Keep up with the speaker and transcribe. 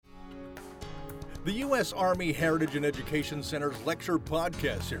The U.S. Army Heritage and Education Center's lecture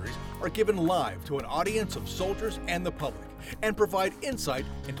podcast series are given live to an audience of soldiers and the public and provide insight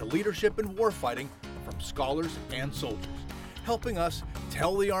into leadership and warfighting from scholars and soldiers, helping us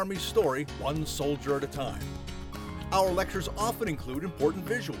tell the Army's story one soldier at a time. Our lectures often include important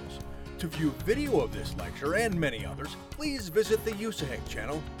visuals. To view video of this lecture and many others, please visit the USAHEC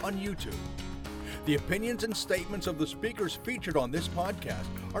channel on YouTube. The opinions and statements of the speakers featured on this podcast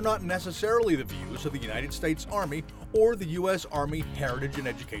are not necessarily the views of the United States Army or the U.S. Army Heritage and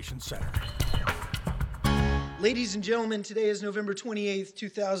Education Center. Ladies and gentlemen, today is November 28th,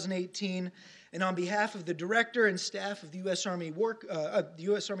 2018, and on behalf of the director and staff of the U.S. Army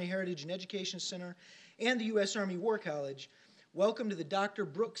Heritage and Education Center and the U.S. Army War College, welcome to the Dr.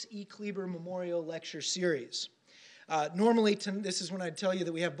 Brooks E. Kleber Memorial Lecture Series. Normally, this is when I'd tell you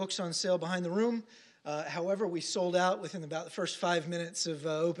that we have books on sale behind the room. However, we sold out within about the first 5 minutes of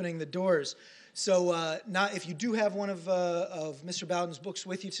opening the doors. So if you do have one of Mr. Bowden's books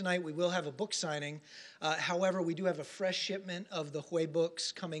with you tonight, we will have a book signing. However, we do have a fresh shipment of the Hoy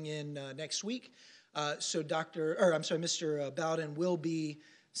books coming in next week. So Mr. Bowden will be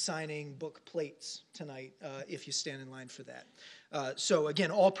signing book plates tonight if you stand in line for that. So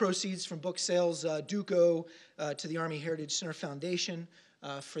again, all proceeds from book sales do go to the Army Heritage Center Foundation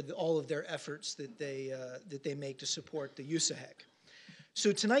for all of their efforts that they make to support the USAHEC.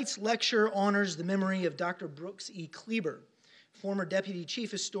 So tonight's lecture honors the memory of Dr. Brooks E. Kleber, former Deputy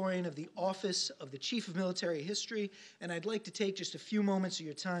Chief Historian of the Office of the Chief of Military History, and I'd like to take just a few moments of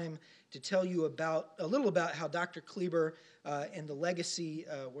your time to tell you a little about how Dr. Kleber and the legacy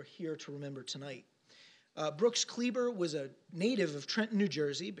we're here to remember tonight. Brooks Kleber was a native of Trenton, New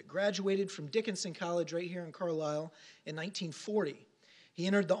Jersey, but graduated from Dickinson College right here in Carlisle in 1940. He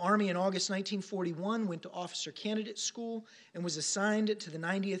entered the Army in August 1941, went to Officer Candidate School, and was assigned to the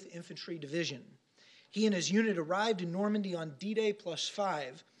 90th Infantry Division. He and his unit arrived in Normandy on D-Day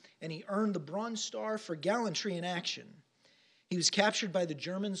 +5, and he earned the Bronze Star for gallantry in action. He was captured by the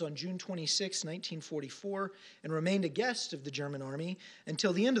Germans on June 26, 1944, and remained a guest of the German Army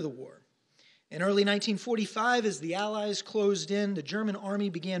until the end of the war. In early 1945, as the Allies closed in, the German Army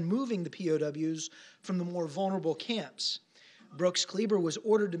began moving the POWs from the more vulnerable camps. Brooks Kleber was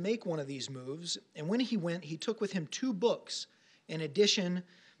ordered to make one of these moves, and when he went, he took with him 2 books in addition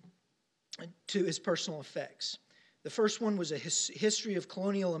to his personal effects. The first one was a history of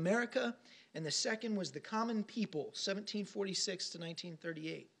colonial America, and the second was The Common People, 1746 to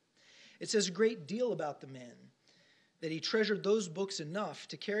 1938. It says a great deal about the man, that he treasured those books enough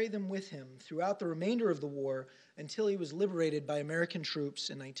to carry them with him throughout the remainder of the war until he was liberated by American troops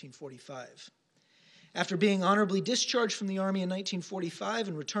in 1945. After being honorably discharged from the Army in 1945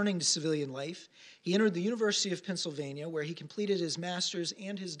 and returning to civilian life, he entered the University of Pennsylvania, where he completed his master's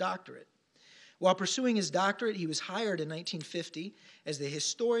and his doctorate. While pursuing his doctorate, he was hired in 1950 as the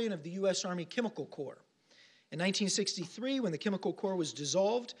historian of the U.S. Army Chemical Corps. In 1963, when the Chemical Corps was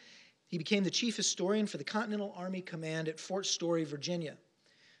dissolved, he became the chief historian for the Continental Army Command at Fort Story, Virginia.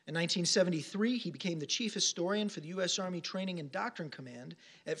 In 1973, he became the chief historian for the U.S. Army Training and Doctrine Command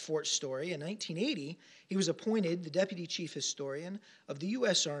at Fort Story. In 1980, he was appointed the deputy chief historian of the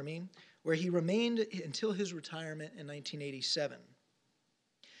U.S. Army, where he remained until his retirement in 1987.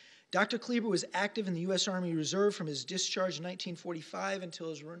 Dr. Kleber was active in the U.S. Army Reserve from his discharge in 1945 until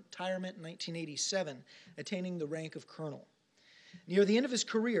his retirement in 1987, attaining the rank of colonel. Near the end of his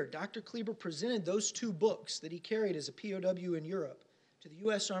career, Dr. Kleber presented those 2 books that he carried as a POW in Europe to the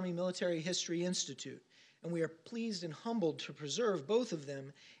U.S. Army Military History Institute, and we are pleased and humbled to preserve both of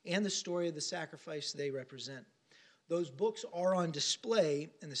them and the story of the sacrifice they represent. Those books are on display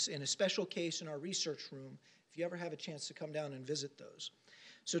in a special case in our research room if you ever have a chance to come down and visit those.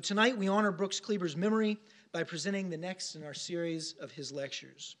 So tonight we honor Brooks Kleber's memory by presenting the next in our series of his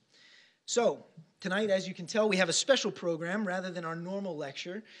lectures. So, tonight, as you can tell, we have a special program rather than our normal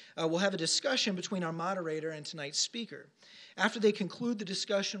lecture. We'll have a discussion between our moderator and tonight's speaker. After they conclude the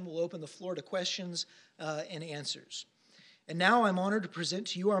discussion, we'll open the floor to questions and answers. And now I'm honored to present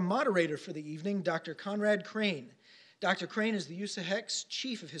to you our moderator for the evening, Dr. Conrad Crane. Dr. Crane is the USAHEC's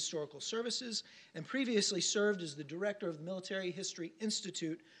Chief of Historical Services and previously served as the Director of the Military History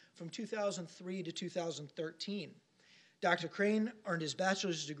Institute from 2003 to 2013. Dr. Crane earned his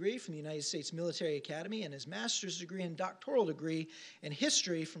bachelor's degree from the United States Military Academy and his master's degree and doctoral degree in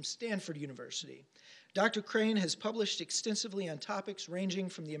history from Stanford University. Dr. Crane has published extensively on topics ranging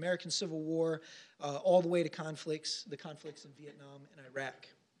from the American Civil War all the way to the conflicts in Vietnam and Iraq.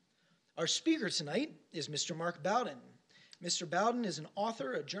 Our speaker tonight is Mr. Mark Bowden. Mr. Bowden is an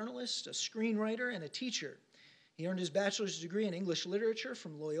author, a journalist, a screenwriter, and a teacher. He He earned his bachelor's degree in English literature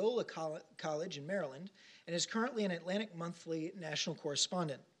from Loyola College in Maryland and is currently an Atlantic Monthly national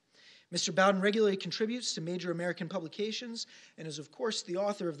correspondent. Mr. Bowden regularly contributes to major American publications and is, of course, the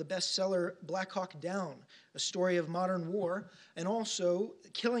author of the bestseller Black Hawk Down, a story of modern war, and also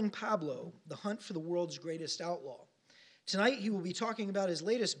Killing Pablo, The Hunt for the World's Greatest Outlaw. Tonight, he will be talking about his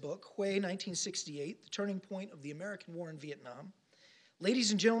latest book, Hue 1968, The Turning Point of the American War in Vietnam.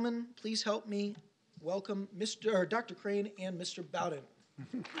 Ladies and gentlemen, please help me welcome Dr. Crane and Mr. Bowden.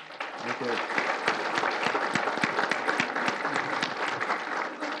 Thank you.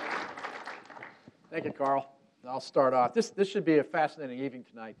 Thank you, Carl. I'll start off. This should be a fascinating evening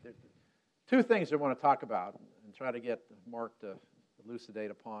tonight. There are two things I want to talk about and try to get Mark to elucidate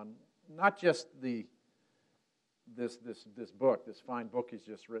upon. Not just this book, this fine book he's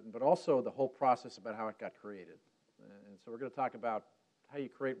just written, but also the whole process about how it got created. And so we're going to talk about how you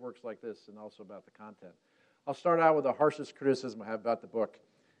create works like this and also about the content. I'll start out with the harshest criticism I have about the book.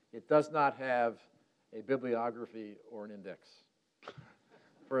 It does not have a bibliography or an index.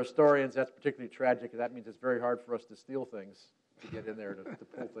 For historians, that's particularly tragic. That means it's very hard for us to steal things, to get in there, to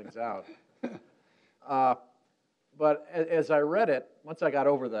pull things out. But as I read it, once I got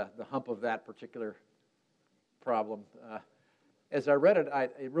over the hump of that particular problem, as I read it,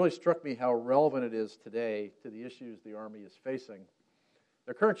 it really struck me how relevant it is today to the issues the Army is facing.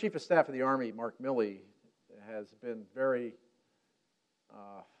 The current Chief of Staff of the Army, Mark Milley, has been very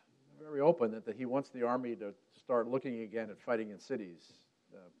open that he wants the Army to start looking again at fighting in cities.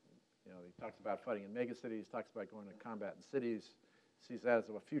 He talks about fighting in megacities, talks about going to combat in cities, sees that as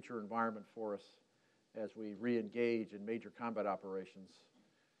a future environment for us as we re-engage in major combat operations.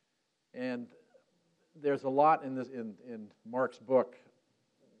 And there's a lot in Mark's book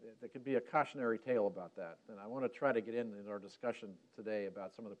that could be a cautionary tale about that. And I want to try to get in our discussion today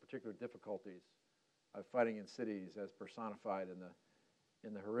about some of the particular difficulties of fighting in cities as personified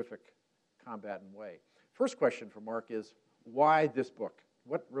in the horrific combatant way. First question for Mark is, why this book?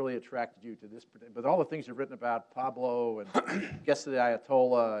 What really attracted you to this? With all the things you've written about Pablo and Guest of the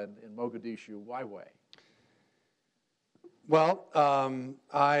Ayatollah and Mogadishu, why Hue? Well,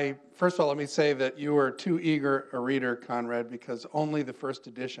 first of all, let me say that you were too eager a reader, Conrad, because only the first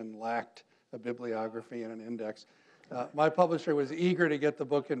edition lacked a bibliography and an index. My publisher was eager to get the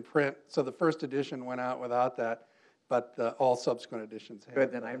book in print, so the first edition went out without that, but all subsequent editions have.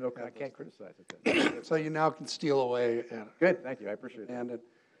 Good, then I can't criticize it then. So you now can steal away at it. Good, thank you, I appreciate it.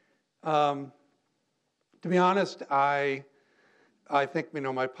 And to be honest, I think,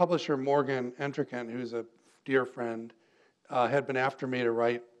 my publisher, Morgan Entrekin, who's a dear friend, had been after me to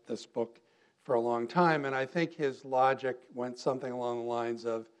write this book for a long time, and I think his logic went something along the lines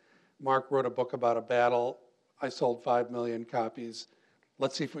of, Mark wrote a book about a battle, I sold 5 million copies,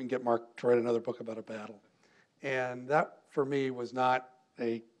 let's see if we can get Mark to write another book about a battle. And that, for me, was not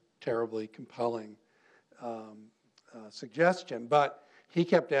a terribly compelling suggestion, but he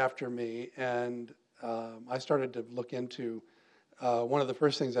kept after me, and I started to look into, one of the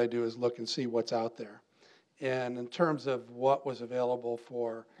first things I do is look and see what's out there. And in terms of what was available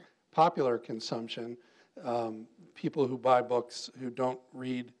for popular consumption, people who buy books who don't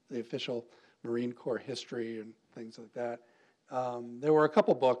read the official Marine Corps history and things like that, there were a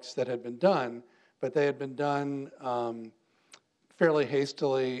couple books that had been done, but they had been done fairly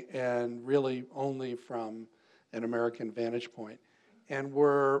hastily and really only from an American vantage point, and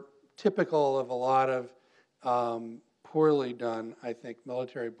were typical of a lot of poorly done, I think,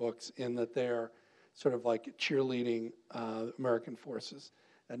 military books in that they're sort of like cheerleading American forces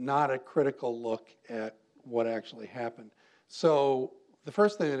and not a critical look at what actually happened. So the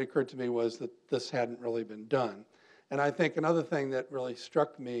first thing that occurred to me was that this hadn't really been done. And I think another thing that really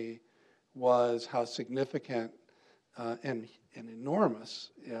struck me was how significant and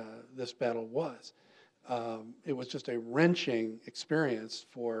enormous this battle was. It was just a wrenching experience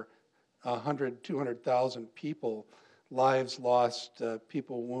for 100,000, 200,000 people, lives lost,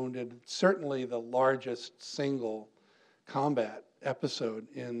 people wounded, certainly the largest single combat episode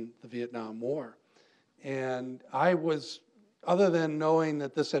in the Vietnam War. And I was, other than knowing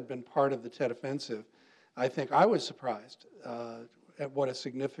that this had been part of the Tet Offensive, I think I was surprised at what a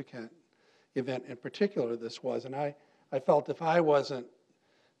significant event in particular this was. And I felt if I wasn't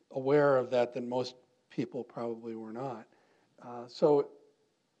aware of that, then most people probably were not. So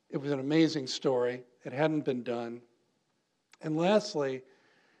it was an amazing story. It hadn't been done. And lastly,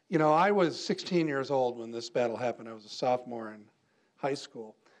 I was 16 years old when this battle happened. I was a sophomore in high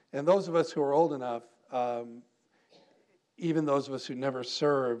school. And those of us who are old enough, even those of us who never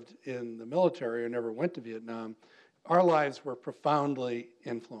served in the military or never went to Vietnam, our lives were profoundly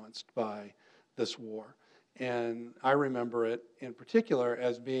influenced by this war. And I remember it in particular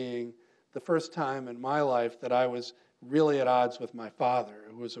as being the first time in my life that I was really at odds with my father,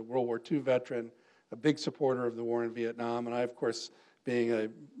 who was a World War II veteran, a big supporter of the war in Vietnam, and I, of course, being a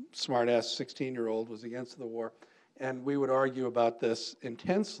smart-ass 16-year-old, was against the war. And we would argue about this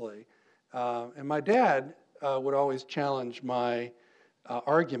intensely. And my dad would always challenge my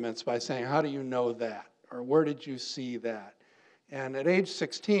arguments by saying, how do you know that? Or where did you see that? And at age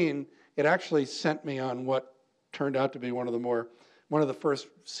 16, it actually sent me on what turned out to be one of the first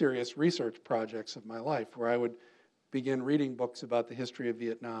serious research projects of my life, where I would begin reading books about the history of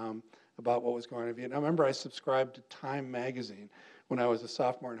Vietnam, about what was going on in Vietnam. I remember I subscribed to Time magazine when I was a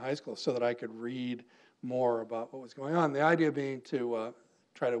sophomore in high school so that I could read more about what was going on. The idea being to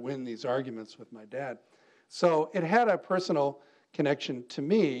try to win these arguments with my dad. So it had a personal connection to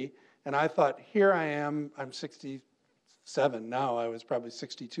me, and I thought, here I am, I'm 67 now, I was probably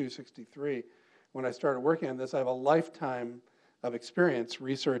 62, 63 when I started working on this. I have a lifetime of experience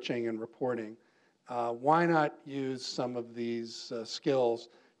researching and reporting. Why not use some of these skills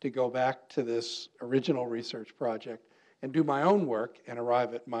to go back to this original research project and do my own work and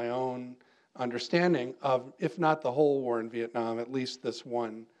arrive at my own understanding of, if not the whole war in Vietnam, at least this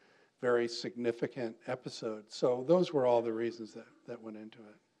one very significant episode. So those were all the reasons that went into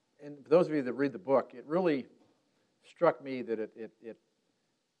it. And for those of you that read the book, it really struck me that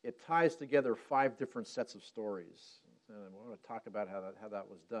it ties together 5 different sets of stories. And I want to talk about how that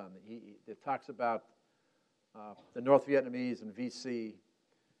was done. It talks about the North Vietnamese and VC,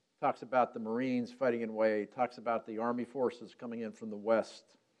 talks about the Marines fighting in Hue, talks about the Army forces coming in from the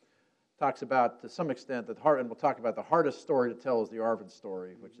West, talks about, to some extent, and we'll talk about the hardest story to tell is the Arvin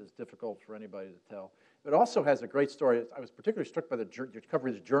story, which is difficult for anybody to tell. It also has a great story. I was particularly struck by the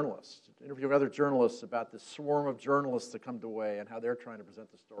coverage of journalists, interviewing other journalists about this swarm of journalists that come to Hue and how they're trying to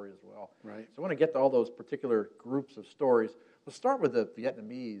present the story as well. Right. So I want to get to all those particular groups of stories. Let's start with the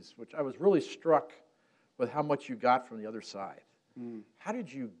Vietnamese, which I was really struck with how much you got from the other side. How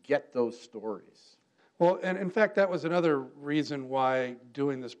did you get those stories? Well, and in fact, that was another reason why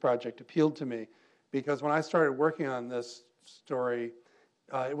doing this project appealed to me, because when I started working on this story,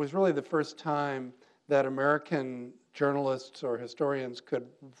 it was really the first time that American journalists or historians could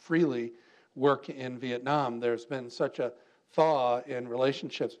freely work in Vietnam. There's been such a thaw in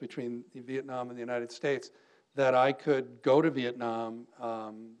relationships between Vietnam and the United States that I could go to Vietnam,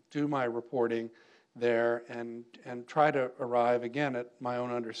 do my reporting there, and try to arrive again at my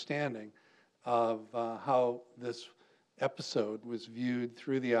own understanding of how this episode was viewed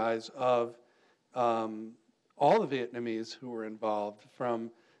through the eyes of all the Vietnamese who were involved,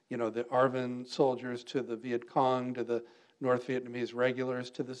 from the ARVN soldiers to the Viet Cong to the North Vietnamese regulars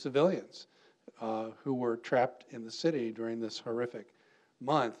to the civilians who were trapped in the city during this horrific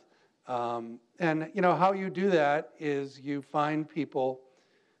month. And how you do that is you find people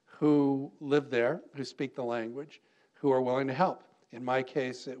who live there, who speak the language, who are willing to help. In my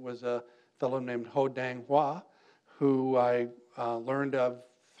case, it was a fellow named Ho Dang Hoa, who I learned of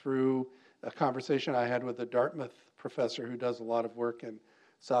through a conversation I had with a Dartmouth professor who does a lot of work in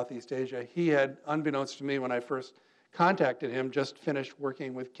Southeast Asia. He had, unbeknownst to me when I first contacted him, just finished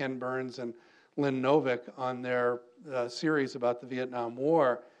working with Ken Burns and Lynn Novick on their series about the Vietnam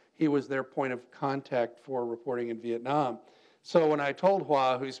War. He was their point of contact for reporting in Vietnam. So when I told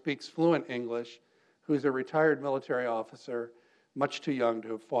Hoa, who speaks fluent English, who's a retired military officer, much too young to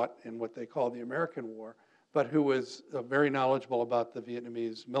have fought in what they call the American War, but who was very knowledgeable about the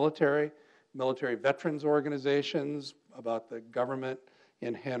Vietnamese military veterans organizations, about the government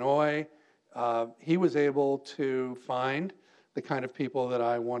in Hanoi, he was able to find the kind of people that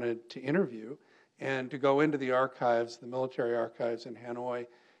I wanted to interview and to go into the archives, the military archives in Hanoi,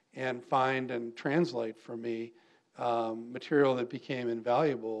 and find and translate for me material that became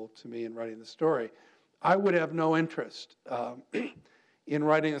invaluable to me in writing the story. I would have no interest in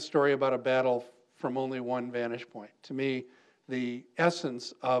writing a story about a battle from only one vantage point. To me, the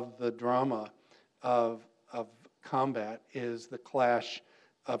essence of the drama of combat is the clash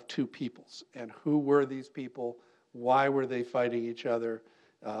of two peoples. And who were these people? Why were they fighting each other?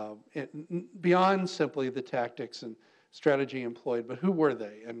 Beyond simply the tactics and strategy employed, but who were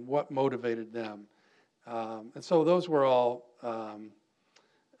they and what motivated them? And so those were all,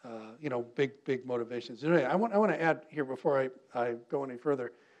 big motivations. Anyway, I want to add here before I go any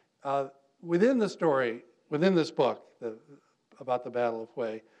further. Within the story, within this book about the Battle of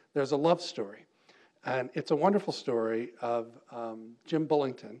Hue, there's a love story. And it's a wonderful story of Jim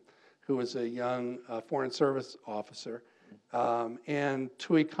Bullington, who was a young Foreign Service officer, and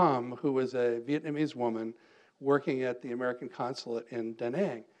Thuy Kham, who was a Vietnamese woman working at the American consulate in Da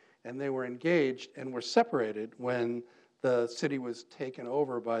Nang. and they were engaged and were separated when the city was taken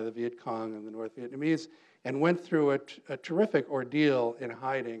over by the Viet Cong and the North Vietnamese, and went through a terrific ordeal in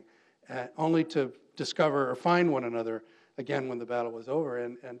hiding, only to discover or find one another again when the battle was over.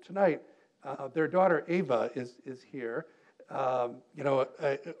 And tonight, their daughter Ava is here.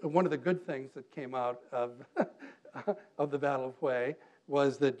 One of the good things that came out of of the Battle of Hue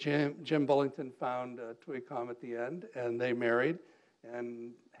was that Jim Bullington found Tui Com at the end, and they married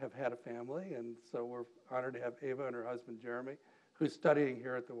and have had a family. And so we're honored to have Ava and her husband Jeremy, who's studying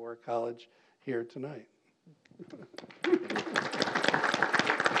here at the War College, here tonight.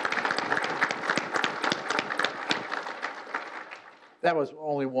 That was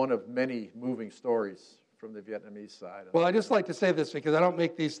only one of many moving stories from the Vietnamese side. Well, I just like to say this because I don't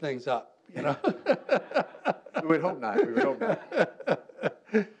make these things up, you know. We would hope not. We would hope not.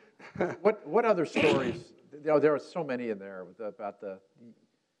 What other stories? There are so many in there about the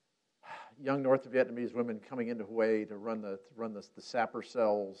young North Vietnamese women coming into Hue to run the sapper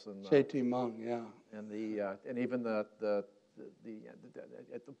cells and Che Thi Mung, yeah, and even the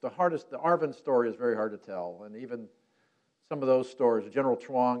hardest, the Arvin story is very hard to tell, and even some of those stories, General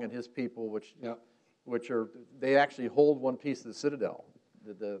Truong and his people, which are, they actually hold one piece of the citadel.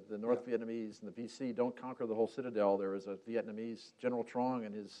 The North Vietnamese and the VC don't conquer the whole citadel. There is a Vietnamese, General Truong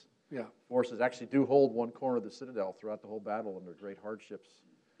and his forces actually do hold one corner of the citadel throughout the whole battle under great hardships.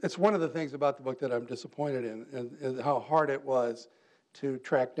 It's one of the things about the book that I'm disappointed in, and how hard it was to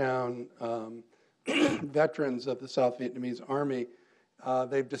track down veterans of the South Vietnamese Army.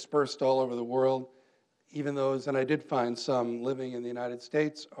 They've dispersed all over the world. Even those, and I did find some living in the United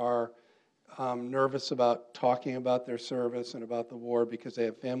States, are nervous about talking about their service and about the war because they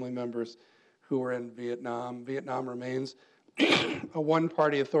have family members who are in Vietnam. Vietnam remains a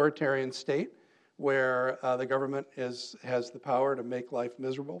one-party authoritarian state where the government has the power to make life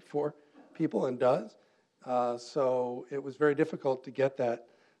miserable for people, and does. So it was very difficult to get that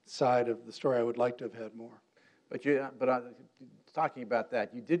side of the story. I would like to have had more. But talking about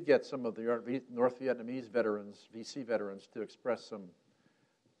that, you did get some of the North Vietnamese veterans, VC veterans, to express some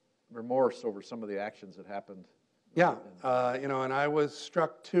remorse over some of the actions that happened. Yeah, and I was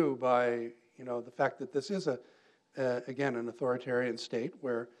struck too by, the fact that this is again, an authoritarian state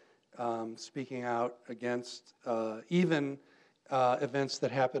where speaking out against even events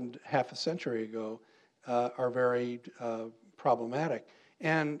that happened half a century ago are very problematic.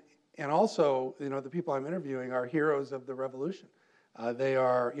 And also, the people I'm interviewing are heroes of the revolution. They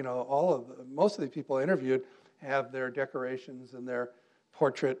are, most of the people I interviewed have their decorations and their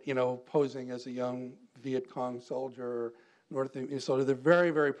portrait, posing as a young Viet Cong soldier or North Vietnamese soldier. They're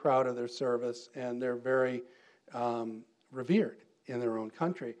very, very proud of their service, and they're very revered in their own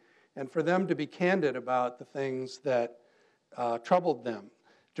country. And for them to be candid about the things that troubled them.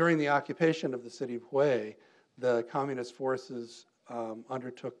 During the occupation of the city of Hue, the communist forces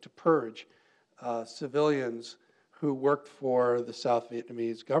undertook to purge civilians who worked for the South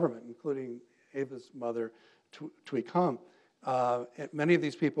Vietnamese government, including Ava's mother, Tui Com. Many of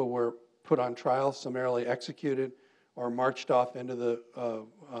these people were put on trial, summarily executed, or marched off into the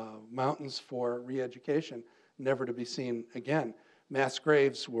mountains for re-education, never to be seen again. Mass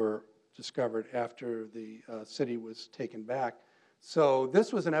graves were discovered after the city was taken back. So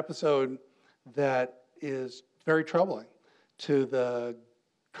this was an episode that is very troubling to the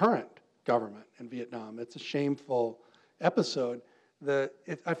current government in Vietnam. It's a shameful episode.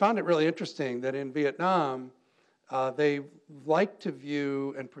 I found it really interesting that in Vietnam, they like to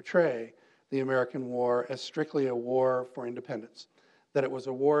view and portray the American war as strictly a war for independence, that it was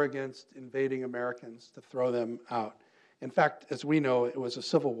a war against invading Americans to throw them out. In fact, as we know, it was a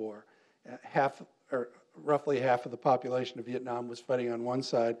civil war. Roughly half of the population of Vietnam was fighting on one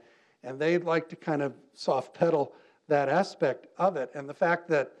side, and they'd like to kind of soft pedal that aspect of it. And the fact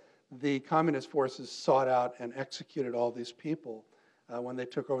that the communist forces sought out and executed all these people when they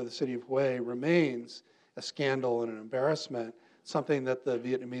took over the city of Hue remains a scandal and an embarrassment, something that the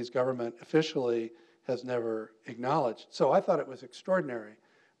Vietnamese government officially has never acknowledged. So I thought it was extraordinary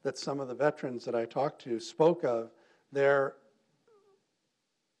that some of the veterans that I talked to spoke of their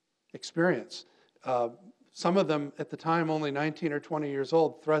experience. Some of them, at the time, only 19 or 20 years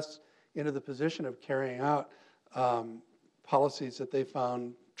old, thrust into the position of carrying out policies that they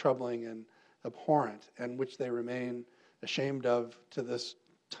found troubling and abhorrent, and which they remain ashamed of to this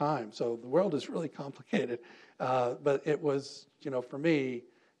time. So the world is really complicated, but it was, for me,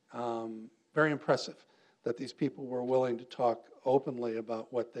 very impressive that these people were willing to talk openly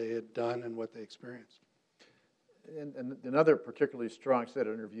about what they had done and what they experienced. And another particularly strong set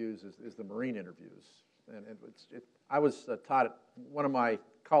of interviews is the Marine interviews. And I was taught, one of my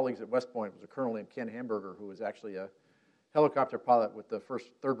colleagues at West Point was a colonel named Ken Hamburger, who was actually a helicopter pilot with the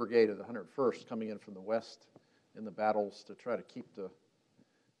 3rd Brigade of the 101st coming in from the west in the battles to try to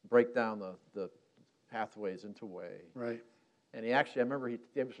break down the pathways into Hue. Right. And I remember he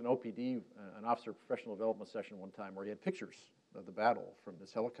gave us an OPD, an officer professional development session one time where he had pictures of the battle from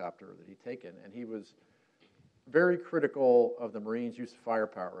this helicopter that he'd taken, and he was very critical of the Marines' use of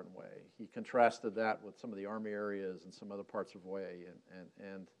firepower in Hue. He contrasted that with some of the Army areas and some other parts of Hue,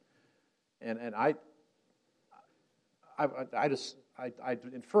 and I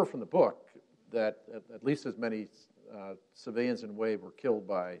infer from the book that at least as many civilians in Hue were killed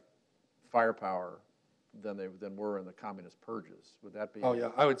by firepower than were in the communist purges. Would that be? Oh yeah,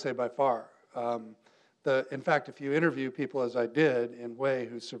 I would say by far. In fact, if you interview people, as I did in Hue,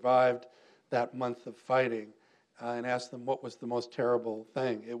 who survived that month of fighting, and ask them what was the most terrible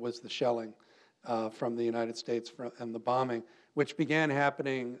thing, it was the shelling from the United States and the bombing, which began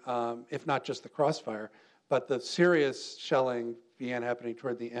happening, if not just the crossfire, but the serious shelling began happening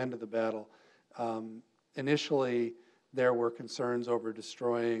toward the end of the battle. Initially, there were concerns over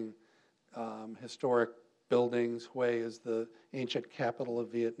destroying historic buildings. Hue is the ancient capital of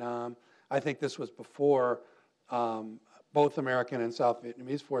Vietnam. I think this was before both American and South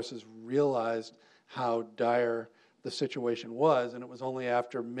Vietnamese forces realized how dire the situation was, and it was only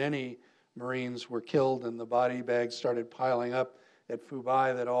after many Marines were killed and the body bags started piling up at Phu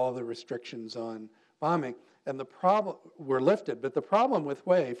Bai that all the restrictions on bombing and the problem were lifted. But the problem with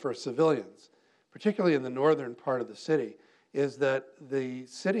Hue for civilians, particularly in the northern part of the city, is that the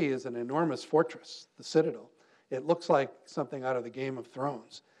city is an enormous fortress, the Citadel. It looks like something out of the Game of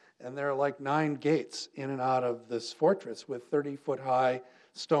Thrones. And there are like 9 gates in and out of this fortress with 30-foot-high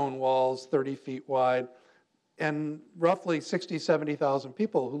stone walls, 30 feet wide, and roughly 60,000, 70,000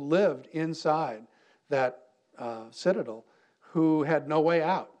 people who lived inside that citadel who had no way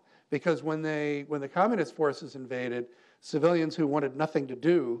out. Because when the communist forces invaded, civilians who wanted nothing to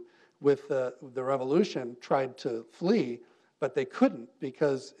do with the revolution tried to flee, but they couldn't,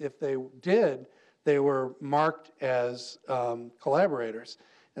 because if they did, they were marked as collaborators.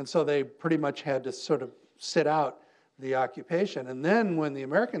 And so they pretty much had to sort of sit out the occupation. And then when the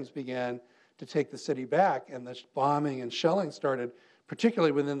Americans began to take the city back and the bombing and shelling started,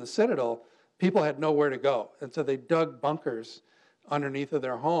 particularly within the Citadel, people had nowhere to go. And so they dug bunkers underneath of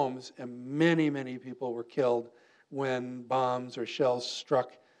their homes, and many, many people were killed when bombs or shells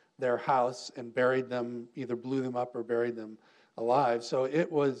struck their house and buried them, either blew them up or buried them alive. So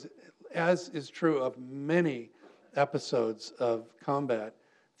it was, as is true of many episodes of combat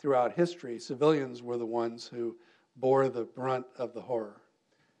throughout history, civilians were the ones who bore the brunt of the horror.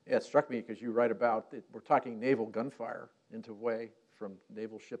 Yeah, it struck me because you write about, we're talking naval gunfire into Hue from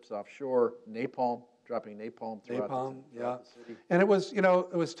naval ships offshore, napalm, dropping napalm throughout the city. And it was, it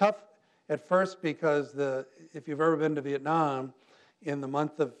was tough at first because if you've ever been to Vietnam, in the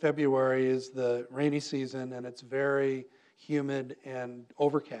month of February is the rainy season, and it's very humid and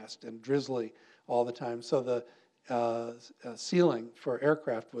overcast and drizzly all the time. So the ceiling for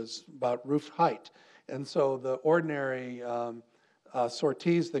aircraft was about roof height. And so the ordinary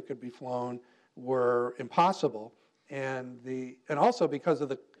sorties that could be flown were impossible. And also because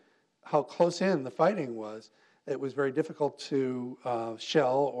of how close in the fighting was, it was very difficult to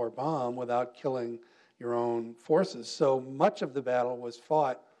shell or bomb without killing your own forces. So much of the battle was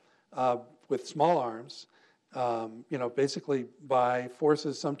fought with small arms, basically by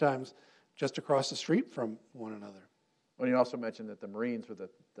forces sometimes just across the street from one another. Well, you also mentioned that the Marines with the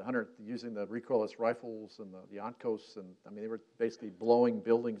 100 using the recoilless rifles and the Yonkos, and I mean they were basically blowing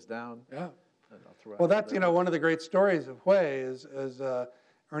buildings down. Yeah. Well, that's one of the great stories of Hue is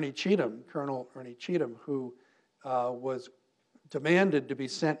Ernie Cheatham, Colonel Ernie Cheatham, who was demanded to be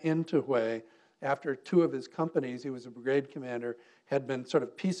sent into Hue after 2 of his companies, he was a brigade commander, had been sort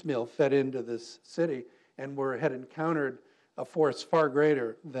of piecemeal fed into this city and had encountered a force far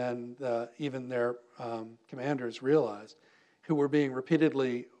greater than even their commanders realized, who were being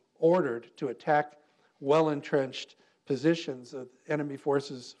repeatedly ordered to attack well-entrenched positions of enemy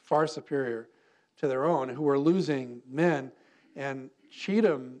forces far superior to their own, who were losing men. And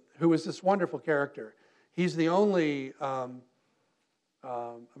Cheatham, who was this wonderful character, he's the only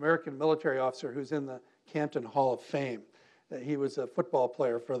American military officer who's in the Canton Hall of Fame. He was a football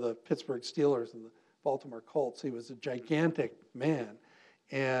player for the Pittsburgh Steelers and the Baltimore Colts. He was a gigantic man.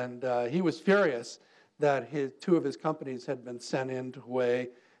 And he was furious that 2 of his companies had been sent into Hue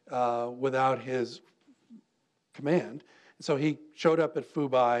without his command. So he showed up at Phu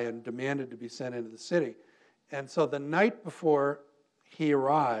Bai and demanded to be sent into the city. And so the night before he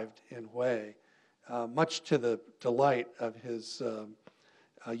arrived in Hue, much to the delight of his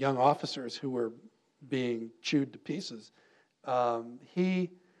young officers who were being chewed to pieces.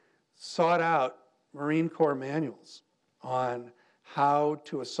 He sought out Marine Corps manuals on how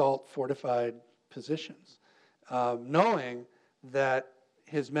to assault fortified positions, knowing that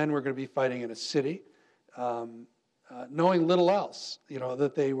his men were going to be fighting in a city, knowing little else,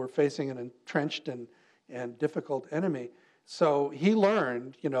 that they were facing an entrenched and difficult enemy. So he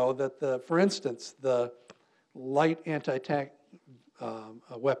learned, that for instance, the light anti-tank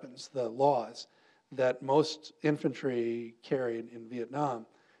weapons, the laws that most infantry carried in Vietnam,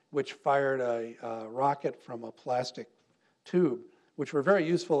 which fired a rocket from a plastic tube, which were very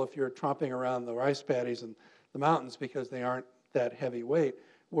useful if you're tromping around the rice paddies and the mountains because they aren't that heavy weight,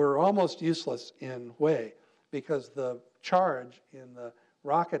 were almost useless in Hue because the charge in the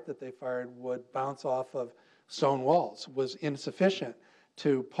rocket that they fired would bounce off of stone walls, was insufficient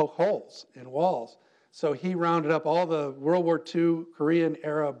to poke holes in walls. So he rounded up all the World War II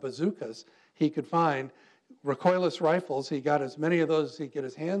Korean-era bazookas he could find, recoilless rifles. He got as many of those as he could get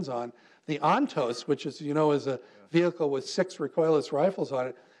his hands on. The Ontos, which is, is a vehicle with 6 recoilless rifles on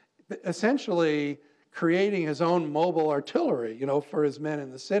it, essentially creating his own mobile artillery, for his men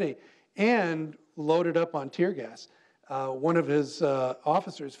in the city, and loaded up on tear gas. One of his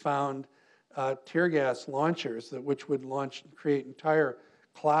officers found tear gas launchers which would create entire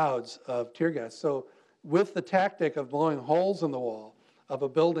clouds of tear gas. So with the tactic of blowing holes in the wall of a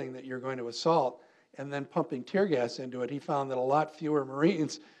building that you're going to assault and then pumping tear gas into it, he found that a lot fewer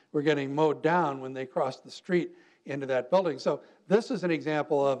Marines were getting mowed down when they crossed the street into that building. So this is an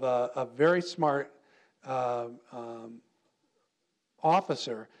example of a very smart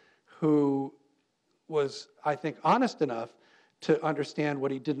officer who was, I think, honest enough to understand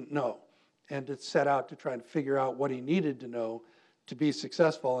what he didn't know and to set out to try and figure out what he needed to know to be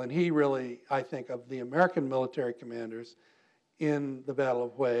successful. And he really, I think, of the American military commanders in the Battle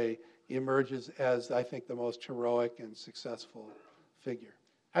of Hue, emerges as, I think, the most heroic and successful figure.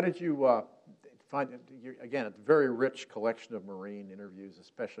 How did you find, again, a very rich collection of Marine interviews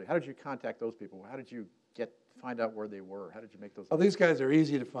especially. How did you contact those people? How did you find out where they were? How did you make those? Oh, these guys are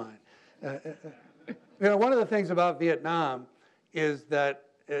easy to find. One of the things about Vietnam is that,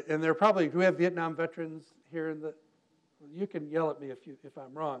 and there probably, do we have Vietnam veterans here in the, you can yell at me if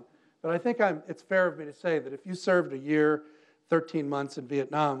I'm wrong, but I think it's fair of me to say that if you served a year, 13 months in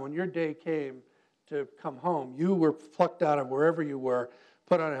Vietnam, when your day came to come home, you were plucked out of wherever you were,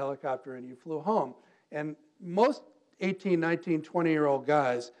 put on a helicopter, and you flew home. And most 18, 19, 20-year-old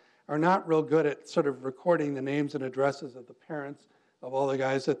guys are not real good at sort of recording the names and addresses of the parents of all the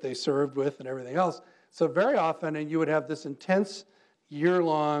guys that they served with and everything else. So very often, and you would have this intense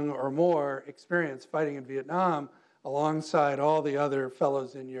year-long or more experience fighting in Vietnam alongside all the other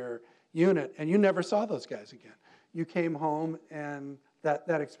fellows in your unit, and you never saw those guys again. You came home, and that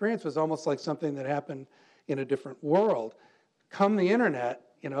experience was almost like something that happened in a different world. Come the internet,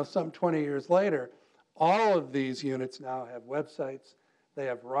 some 20 years later, all of these units now have websites, they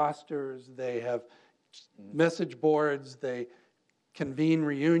have rosters, they have message boards, they convene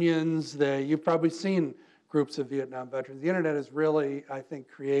reunions. You've probably seen groups of Vietnam veterans. The internet has really, I think,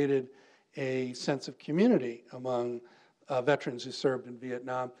 created a sense of community among veterans who served in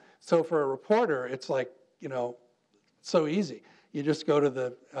Vietnam. So for a reporter, it's like, so easy. You just go to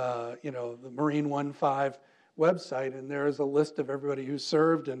the Marine 15 website, and there is a list of everybody who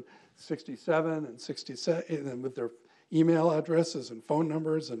served in 67 and 67, and with their email addresses and phone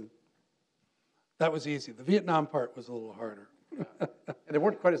numbers, and that was easy. The Vietnam part was a little harder. And there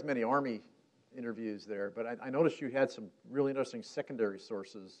weren't quite as many Army interviews there, but I noticed you had some really interesting secondary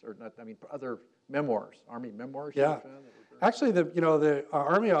sources, other memoirs, Army memoirs. Yeah. Actually, the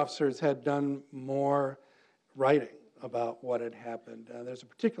Army officers had done more writing about what had happened. There's a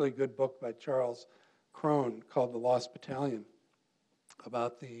particularly good book by Charles Crone called The Lost Battalion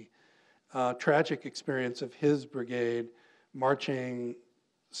about the tragic experience of his brigade marching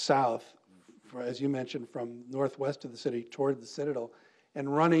south, as you mentioned, from northwest of the city toward the Citadel,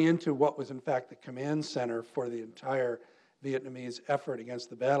 and running into what was in fact the command center for the entire Vietnamese effort against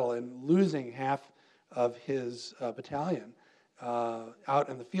the battle, and losing half of his battalion out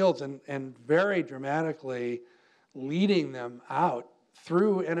in the fields, and very dramatically leading them out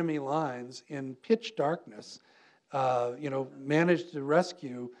through enemy lines in pitch darkness, managed to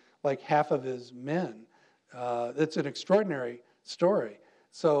rescue like half of his men. It's an extraordinary story.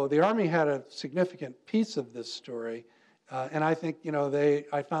 So the Army had a significant piece of this story, and I think,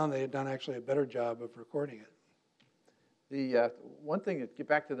 I found they had done actually a better job of recording it. The one thing, to get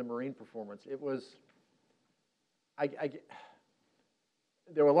back to the Marine performance, it was,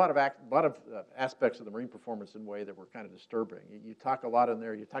 there were a lot of aspects of the Marine performance in Hue that were kind of disturbing. You talk a lot in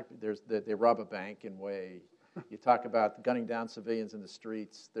there. They rob a bank in Hue. You talk about gunning down civilians in the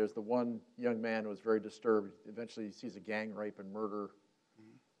streets. There's the one young man who was very disturbed. Eventually, he sees a gang rape and murder.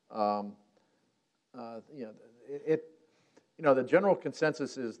 The general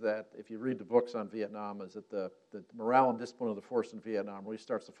consensus is that if you read the books on Vietnam, is that the morale and discipline of the force in Vietnam really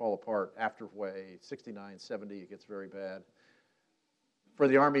starts to fall apart after Hue, 69, 70, it gets very bad. For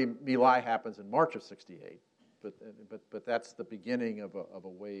the Army, My Lai happens in March of 68, but that's the beginning of a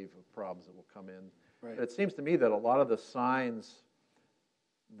wave of problems that will come in. Right. But it seems to me that a lot of the signs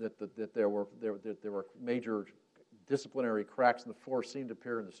that there were major disciplinary cracks in the force seemed to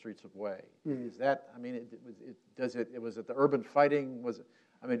appear in the streets of Hue. Is that? I mean, was it the urban fighting?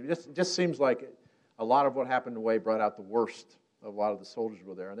 It just seems like a lot of what happened in Hue brought out the worst of a lot of the soldiers who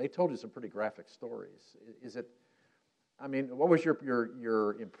were there, and they told you some pretty graphic stories. Is it? I mean, what was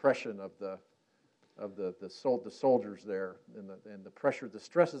your impression of the soldiers there and the pressure, the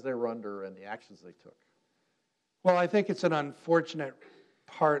stresses they were under, and the actions they took? Well, I think it's an unfortunate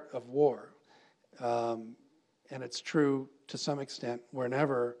part of war, and it's true to some extent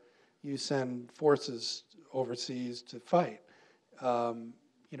whenever you send forces overseas to fight.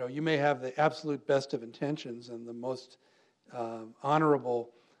 You may have the absolute best of intentions and the most honorable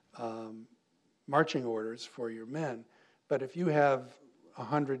marching orders for your men, but if you have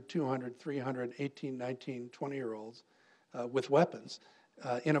 100, 200, 300, 18, 19, 20-year-olds with weapons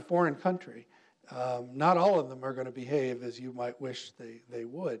in a foreign country, not all of them are going to behave as you might wish they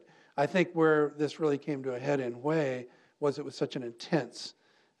would. I think where this really came to a head in Hue was it was such an intense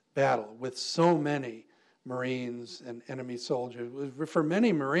battle with so many Marines and enemy soldiers. For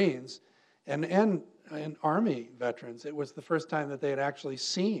many Marines and Army veterans, it was the first time that they had actually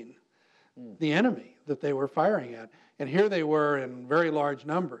seen the enemy that they were firing at. And here they were in very large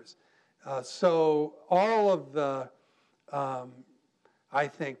numbers. So all of the, I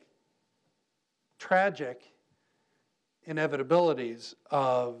think, tragic inevitabilities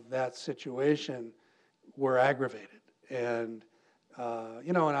of that situation were aggravated. And,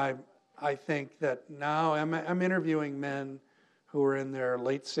 I think that now I'm interviewing men who are in their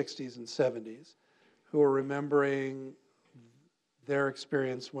late 60s and 70s, who are remembering their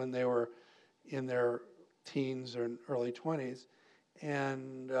experience when they were in their teens or early 20s,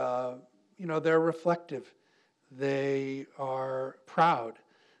 and they're reflective. They are proud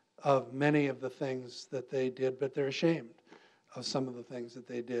of many of the things that they did, but they're ashamed of some of the things that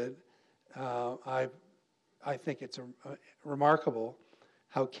they did. I think it's remarkable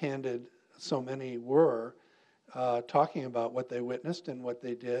how candid so many were talking about what they witnessed and what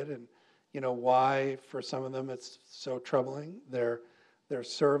they did, and why for some of them it's so troubling, their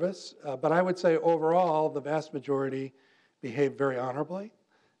service. But I would say overall, the vast majority behaved very honorably,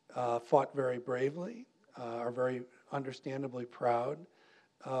 fought very bravely, are very understandably proud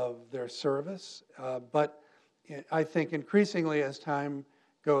of their service. But I think increasingly as time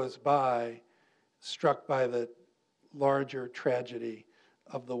goes by, struck by the larger tragedy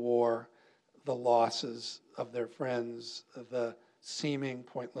of the war, the losses of their friends, the seeming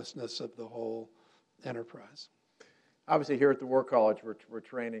pointlessness of the whole enterprise. Obviously, here at the War College, we're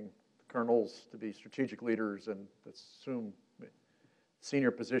training colonels to be strategic leaders and assume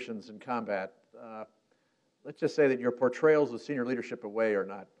senior positions in combat. Let's just say that your portrayals of senior leadership at Hue are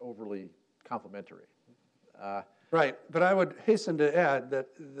not overly complimentary. Right, but I would hasten to add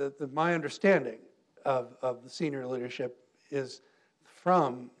that my understanding of the senior leadership is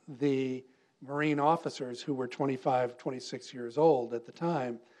from the Marine officers who were 25, 26 years old at the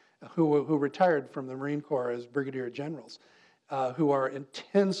time, who retired from the Marine Corps as brigadier generals, who are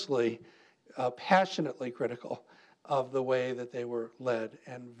intensely, passionately critical of the way that they were led,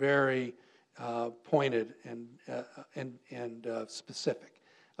 and very pointed and specific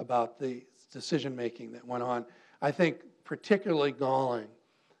about the decision-making that went on. I think particularly galling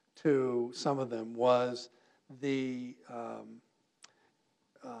to some of them was the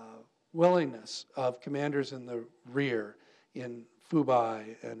willingness of commanders in the rear in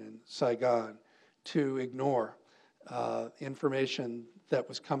Phu-Bai and in Saigon to ignore information that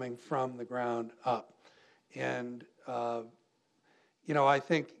was coming from the ground up. And, I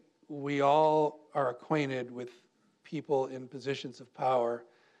think we all are acquainted with people in positions of power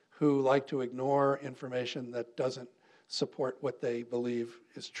who like to ignore information that doesn't support what they believe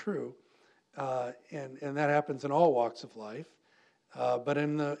is true. And that happens in all walks of life. But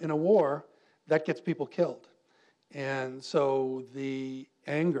in a war, that gets people killed. And so the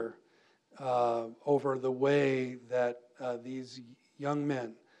anger over the way that these young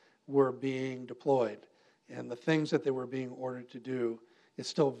men were being deployed and the things that they were being ordered to do is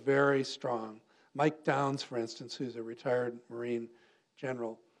still very strong. Mike Downs, for instance, who's a retired Marine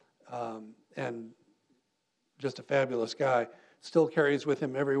general and just a fabulous guy, still carries with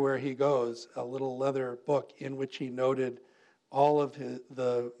him everywhere he goes a little leather book in which he noted all of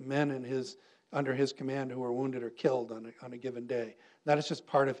the men under his command who were wounded or killed on a given day. That is just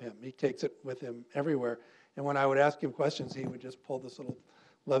part of him. He takes it with him everywhere. And when I would ask him questions, he would just pull this little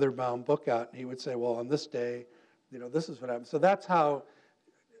leather-bound book out, and he would say, well, on this day, this is what happened. So that's how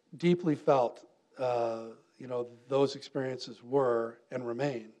deeply felt, those experiences were and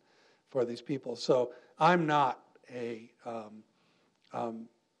remain for these people. So I'm not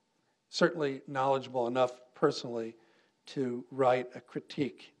certainly knowledgeable enough personally to write a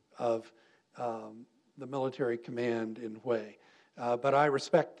critique of the military command in Hue. But I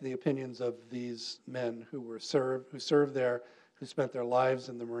respect the opinions of these men who served there, who spent their lives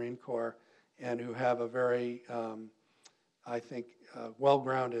in the Marine Corps, and who have a very, I think,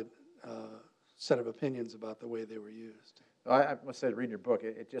 well-grounded set of opinions about the way they were used. I must say, reading your book,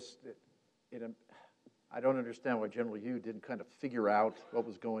 I don't understand why General Hugh didn't kind of figure out what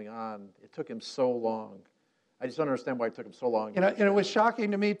was going on. It took him so long. I just don't understand why it took him so long. And it was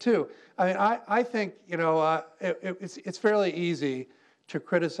shocking to me, too. I mean, I think, it's fairly easy to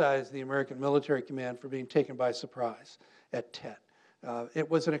criticize the American military command for being taken by surprise at Tet. It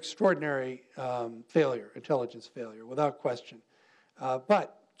was an extraordinary intelligence failure, without question.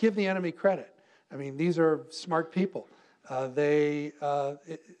 But give the enemy credit. I mean, these are smart people. They're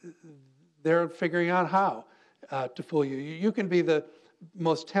figuring out how to fool you. You can be the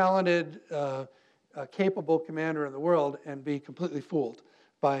most talented, capable commander in the world and be completely fooled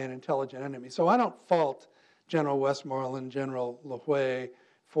by an intelligent enemy. So I don't fault General Westmoreland, General LaHue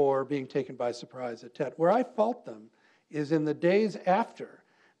for being taken by surprise at Tet. Where I fault them is in the days after,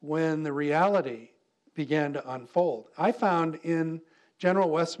 when the reality began to unfold. I found in General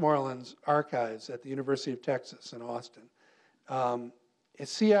Westmoreland's archives at the University of Texas in Austin a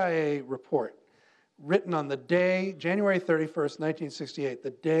CIA report written on the day, January 31st, 1968,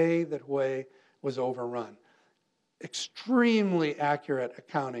 the day that Hue was overrun. Extremely accurate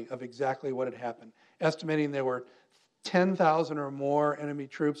accounting of exactly what had happened, estimating there were 10,000 or more enemy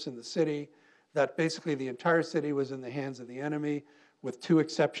troops in the city, that basically the entire city was in the hands of the enemy, with two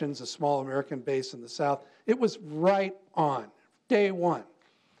exceptions, a small American base in the south. It was right on, day one,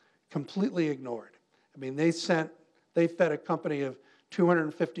 completely ignored. I mean, they fed a company of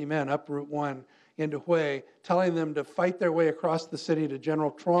 250 men up Route 1 into Hue, telling them to fight their way across the city to General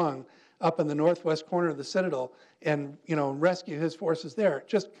Truong up in the northwest corner of the Citadel and, rescue his forces there,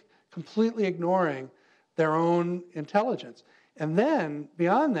 just completely ignoring their own intelligence. And then,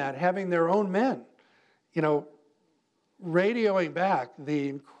 beyond that, having their own men, radioing back the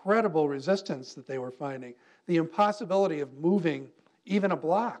incredible resistance that they were finding, the impossibility of moving even a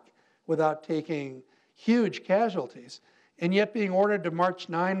block without taking huge casualties, and yet being ordered to march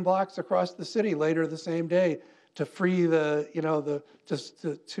 9 blocks across the city later the same day to free to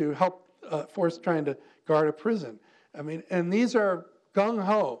help force trying to guard a prison. I mean, and these are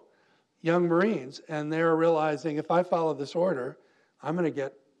gung-ho young Marines, and they're realizing, if I follow this order, I'm going to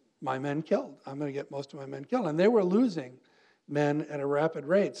get my men killed. I'm going to get most of my men killed. And they were losing men at a rapid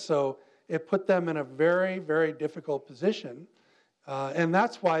rate. So it put them in a very, very difficult position. And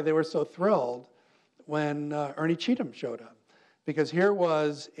that's why they were so thrilled when Ernie Cheatham showed up. Because here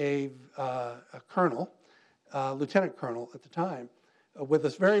was a colonel, lieutenant colonel at the time, with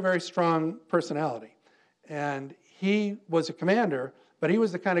this very, very strong personality. And he was a commander, but he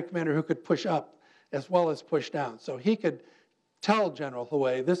was the kind of commander who could push up as well as push down. So he could tell General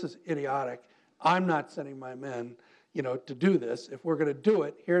Hue, this is idiotic. I'm not sending my men, to do this. If we're going to do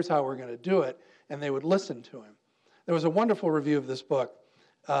it, here's how we're going to do it. And they would listen to him. There was a wonderful review of this book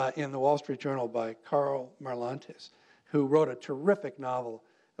in the Wall Street Journal by Karl Marlantes, who wrote a terrific novel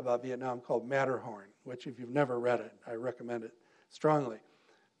about Vietnam called Matterhorn, which if you've never read it, I recommend it strongly.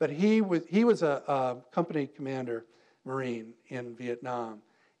 But he was a company commander Marine in Vietnam,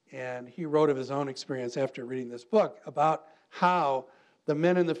 and he wrote of his own experience after reading this book about how the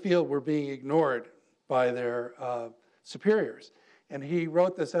men in the field were being ignored by their superiors. And he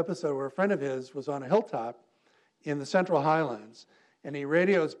wrote this episode where a friend of his was on a hilltop in the Central Highlands, and he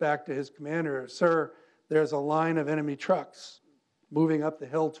radios back to his commander, "Sir, there's a line of enemy trucks moving up the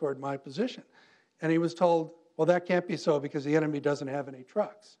hill toward my position." And he was told, "Well, that can't be so because the enemy doesn't have any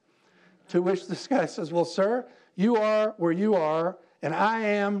trucks." To which this guy says, "Well, sir, you are where you are, and I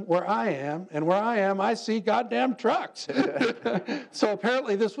am where I am, and where I am, I see goddamn trucks." So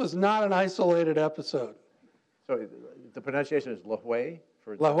apparently this was not an isolated episode. So the pronunciation is LaHue?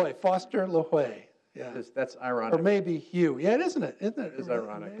 LaHue, Foster LaHue. Yeah. That's ironic. Or maybe Hugh. Yeah, isn't it? Isn't it? It is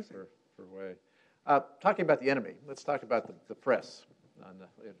ironic for Way. Talking about the enemy, let's talk about the press on the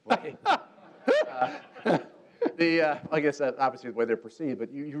Way. I guess that obviously the way they're perceived,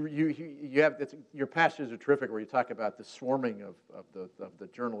 but you have your passages are terrific where you talk about the swarming of the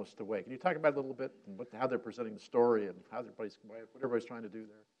journalists to Way. Can you talk about it a little bit and how they're presenting the story and what everybody's trying to do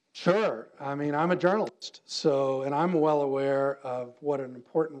there? Sure. I mean, I'm a journalist, and I'm well aware of what an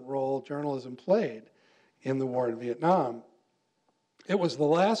important role journalism played in the war in Vietnam. It was the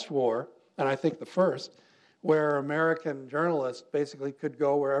last war, and I think the first, where American journalists basically could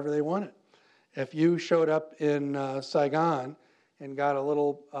go wherever they wanted. If you showed up in Saigon and got a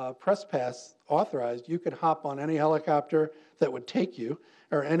little press pass authorized, you could hop on any helicopter that would take you,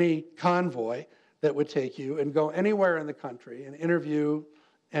 or any convoy that would take you, and go anywhere in the country and interview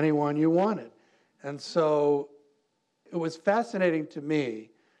anyone you wanted. And so it was fascinating to me.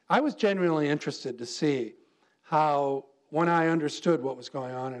 I was genuinely interested to see how, when I understood what was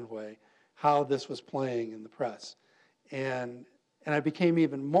going on in Hue, how this was playing in the press. And I became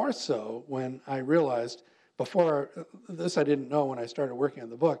even more so when I realized, before this I didn't know when I started working on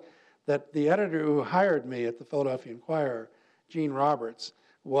the book, that the editor who hired me at the Philadelphia Inquirer, Gene Roberts,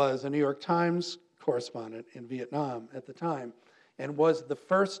 was a New York Times correspondent in Vietnam at the time, and was the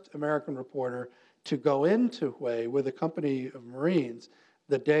first American reporter to go into Hue with a company of Marines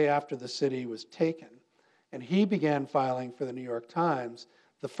the day after the city was taken. And he began filing for the New York Times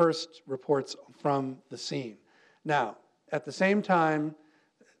the first reports from the scene. Now, at the same time,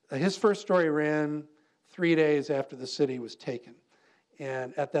 his first story ran 3 days after the city was taken.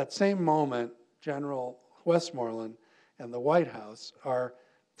 And at that same moment, General Westmoreland and the White House are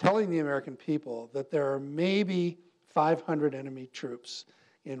telling the American people that there are maybe 500 enemy troops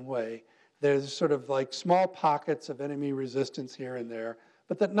in Hue. There's sort of like small pockets of enemy resistance here and there,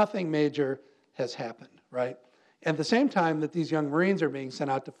 but that nothing major has happened, right? At the same time that these young Marines are being sent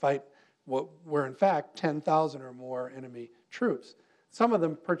out to fight what were in fact 10,000 or more enemy troops. Some of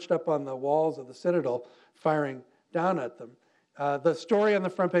them perched up on the walls of the Citadel firing down at them. The story on the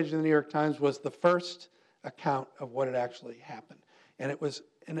front page of the New York Times was the first account of what had actually happened. And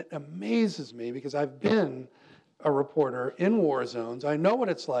it amazes me because I've been a reporter in war zones. I know what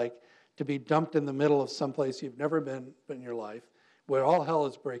it's like to be dumped in the middle of someplace you've never been in your life, where all hell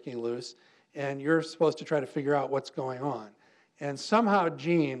is breaking loose, and you're supposed to try to figure out what's going on. And somehow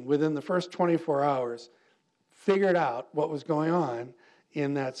Gene, within the first 24 hours, figured out what was going on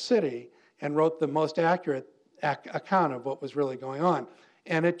in that city and wrote the most accurate account of what was really going on.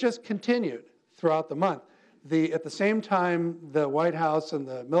 And it just continued throughout the month. At the same time, the White House and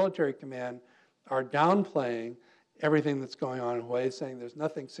the military command are downplaying everything that's going on in Hue, saying there's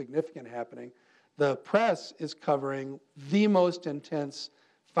nothing significant happening. The press is covering the most intense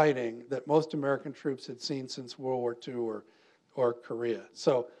fighting that most American troops had seen since World War II or Korea.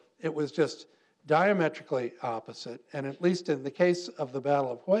 So it was just diametrically opposite. And at least in the case of the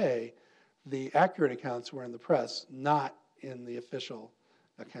Battle of Hue, the accurate accounts were in the press, not in the official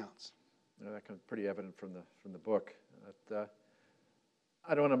accounts. That comes pretty evident from the book.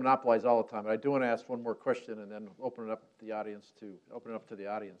 I don't want to monopolize all the time, but I do want to ask one more question and then open it up to the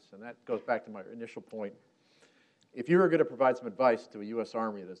audience. And that goes back to my initial point. If you were going to provide some advice to a U.S.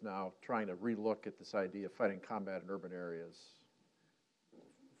 Army that is now trying to relook at this idea of fighting combat in urban areas,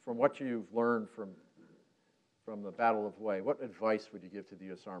 from what you've learned from the Battle of Hue, what advice would you give to the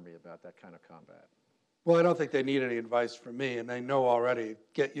U.S. Army about that kind of combat? Well, I don't think they need any advice from me, and they know already,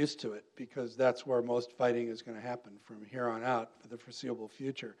 get used to it, because that's where most fighting is going to happen from here on out for the foreseeable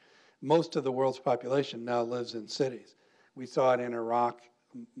future. Most of the world's population now lives in cities. We saw it in Iraq.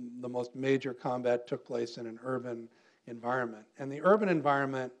 The most major combat took place in an urban environment. And the urban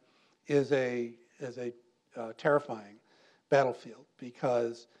environment is a terrifying battlefield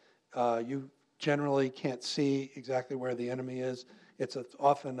because you generally can't see exactly where the enemy is. It's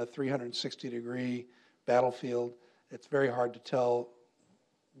often a 360-degree battlefield. It's very hard to tell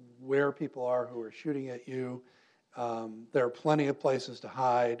where people are who are shooting at you. There are plenty of places to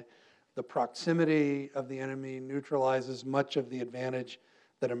hide. The proximity of the enemy neutralizes much of the advantage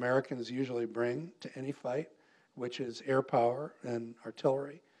that Americans usually bring to any fight, which is air power and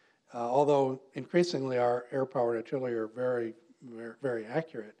artillery. Although increasingly our air power and artillery are very, very, very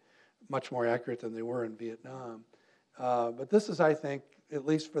accurate, much more accurate than they were in Vietnam. But this is, I think, at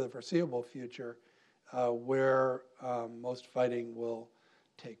least for the foreseeable future, where most fighting will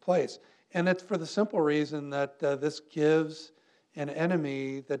take place. And it's for the simple reason that this gives an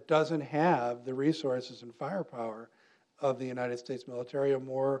enemy that doesn't have the resources and firepower of the United States military a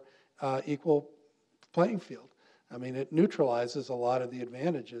more equal playing field. I mean, it neutralizes a lot of the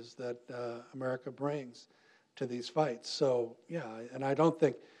advantages that America brings to these fights. So, yeah, and I don't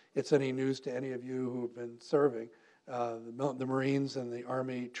think it's any news to any of you who have been serving. The Marines and the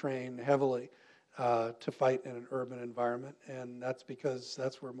Army train heavily to fight in an urban environment, and that's because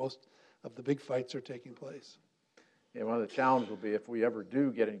that's where most of the big fights are taking place. Yeah, one of the challenges will be if we ever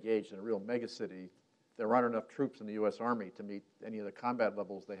do get engaged in a real megacity, there aren't enough troops in the U.S. Army to meet any of the combat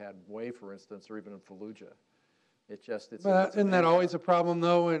levels they had in Hue, for instance, or even in Fallujah. Isn't that always a problem,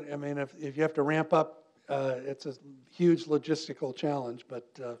 though? I mean, if you have to ramp up, it's a huge logistical challenge, but,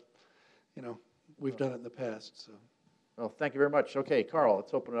 we've done it in the past, so. Well, thank you very much. Okay, Carl,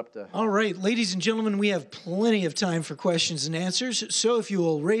 let's open it up to... All right, ladies and gentlemen, we have plenty of time for questions and answers. So if you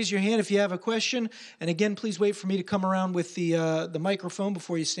will raise your hand if you have a question. And again, please wait for me to come around with the microphone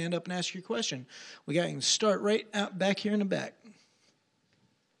before you stand up and ask your question. We got to start right out back here in the back.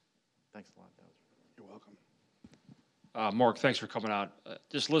 Thanks a lot. You're welcome. Mark, thanks for coming out.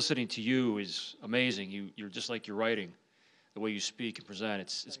 Just listening to you is amazing. You're just like your writing, the way you speak and present.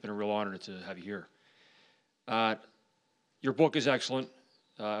 It's been a real honor to have you here. Your book is excellent.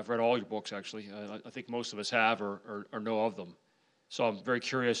 I've read all your books, actually. I think most of us have or know of them. So I'm very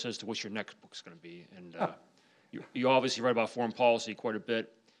curious as to what your next book's going to be. And you obviously write about foreign policy quite a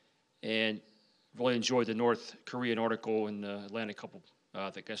bit, and really enjoyed the North Korean article in the Atlantic couple,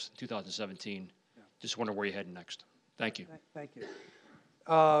 I guess, 2017. Yeah. Just wonder where you're heading next. Thank you. Thank you.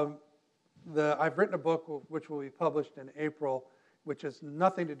 I've written a book which will be published in April, which has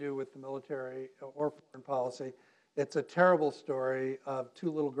nothing to do with the military or foreign policy. It's a terrible story of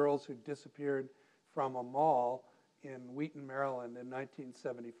two little girls who disappeared from a mall in Wheaton, Maryland in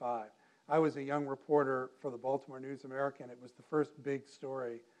 1975. I was a young reporter for the Baltimore News-American. It was the first big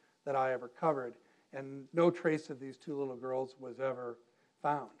story that I ever covered, and no trace of these two little girls was ever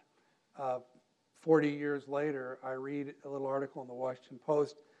found. 40 years later, I read a little article in the Washington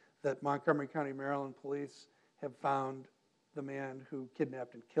Post that Montgomery County, Maryland police have found the man who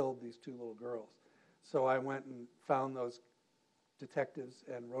kidnapped and killed these two little girls. So I went and found those detectives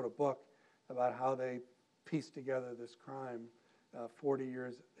and wrote a book about how they pieced together this crime 40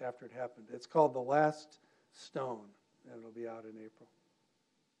 years after it happened. It's called The Last Stone, and it'll be out in April.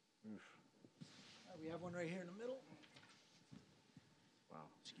 We have one right here in the middle. Wow.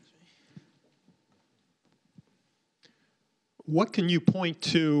 Excuse me. What can you point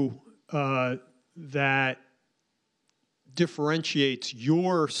to that differentiates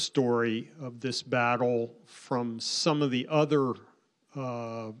your story of this battle from some of the other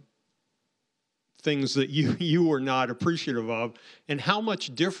things that you were not appreciative of? And how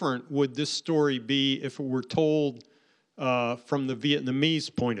much different would this story be if it were told from the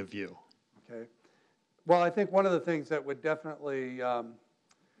Vietnamese point of view? Okay. Well, I think one of the things that would definitely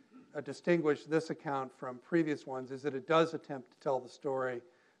distinguish this account from previous ones is that it does attempt to tell the story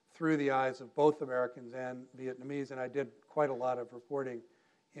through the eyes of both Americans and Vietnamese, and I did quite a lot of reporting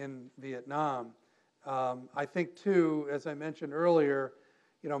in Vietnam. I think, too, as I mentioned earlier,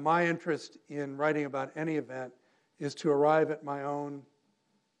 my interest in writing about any event is to arrive at my own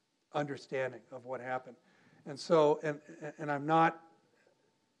understanding of what happened. And so, and I'm not,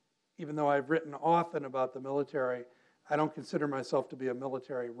 even though I've written often about the military, I don't consider myself to be a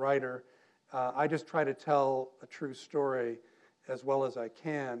military writer. I just try to tell a true story as well as I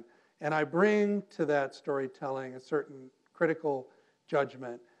can. And I bring to that storytelling a certain critical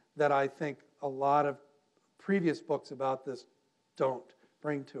judgment that I think a lot of previous books about this don't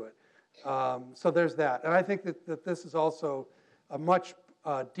bring to it. So there's that. And I think that this is also a much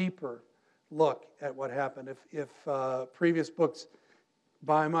deeper look at what happened. If previous books,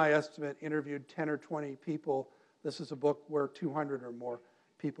 by my estimate, interviewed 10 or 20 people, this is a book where 200 or more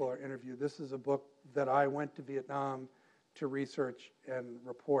people are interviewed. This is a book that I went to Vietnam to research and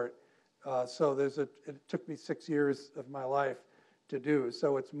report. So it took me 6 years of my life to do.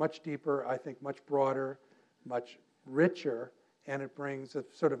 So it's much deeper, I think much broader, much richer, and it brings a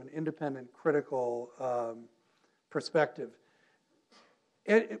sort of an independent, critical perspective.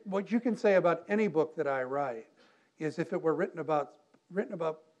 What you can say about any book that I write is if it were written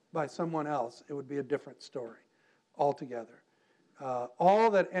about by someone else, it would be a different story altogether.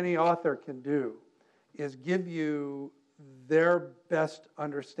 All that any author can do is give you their best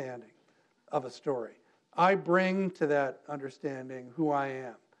understanding of a story. I bring to that understanding who I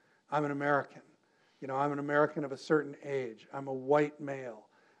am. I'm an American. I'm an American of a certain age. I'm a white male.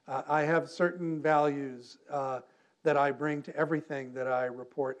 I have certain values that I bring to everything that I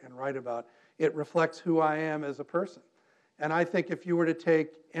report and write about. It reflects who I am as a person. And I think if you were to take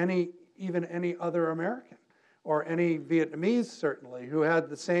even any other American, or any Vietnamese certainly, who had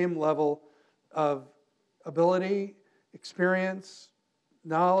the same level of ability, experience,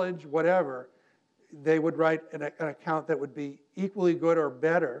 knowledge, whatever, they would write an account that would be equally good or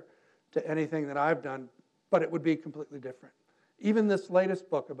better to anything that I've done, but it would be completely different. Even this latest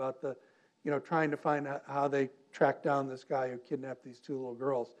book about the, trying to find out how they tracked down this guy who kidnapped these two little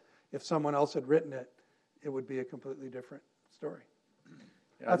girls, if someone else had written it, it would be a completely different story.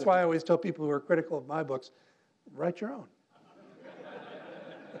 Yeah, that's why I always tell people who are critical of my books, write your own.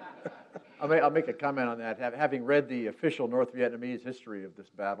 I'll make a comment on that. Having read the official North Vietnamese history of this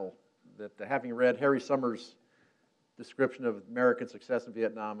battle, that having read Harry Summers' description of American success in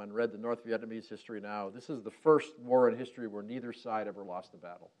Vietnam and read the North Vietnamese history now, this is the first war in history where neither side ever lost a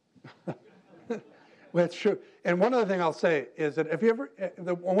battle. Well, it's true. And one other thing I'll say is that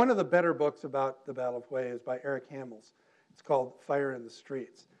one of the better books about the Battle of Hue is by Eric Hamels. It's called Fire in the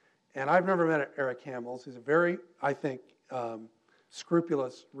Streets. And I've never met Eric Hamels. He's a very, I think,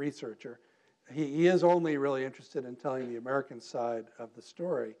 scrupulous researcher. He is only really interested in telling the American side of the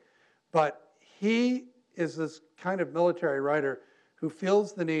story. But he is this kind of military writer who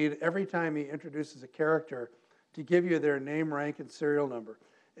feels the need every time he introduces a character to give you their name, rank, and serial number.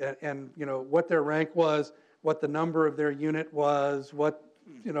 And what their rank was, what the number of their unit was, what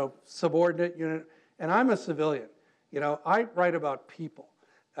subordinate unit. And I'm a civilian. I write about people.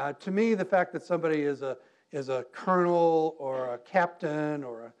 To me, the fact that somebody is a colonel or a captain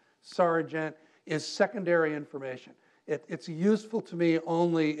or a sergeant is secondary information. It's useful to me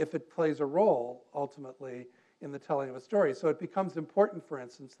only if it plays a role, ultimately, in the telling of a story. So it becomes important, for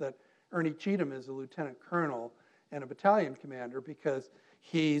instance, that Ernie Cheatham is a lieutenant colonel and a battalion commander because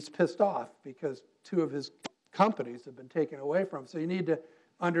he's pissed off because two of his companies have been taken away from him. So you need to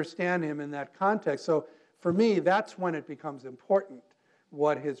understand him in that context. So for me, that's when it becomes important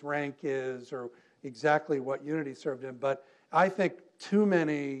what his rank is or exactly what unit he served in. But I think too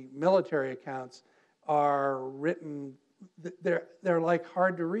many military accounts are written, they're like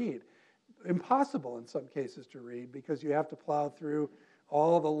hard to read. Impossible in some cases to read because you have to plow through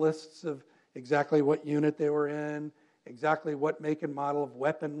all the lists of exactly what unit they were in, exactly what make and model of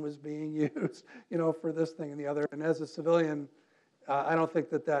weapon was being used, for this thing and the other. And as a civilian, I don't think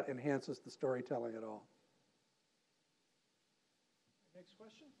that enhances the storytelling at all. Next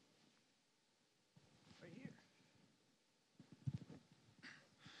question? Right here.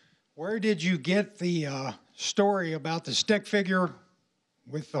 Where did you get the story about the stick figure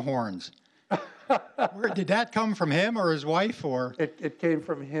with the horns? Where did that come from, him or his wife, or? It came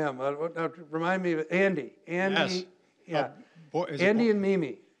from him. Remind me of Andy. Yes. Yeah. Andy and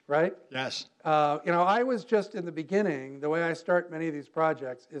Mimi, right? Yes. I was just in the beginning, the way I start many of these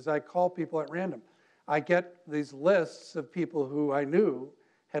projects is I call people at random. I get these lists of people who I knew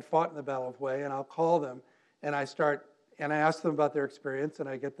had fought in the Battle of Hue, and I'll call them, and I ask them about their experience, and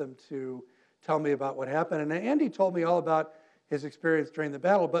I get them to tell me about what happened. And Andy told me all about his experience during the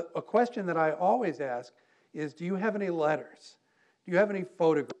battle, but a question that I always ask is, do you have any letters? Do you have any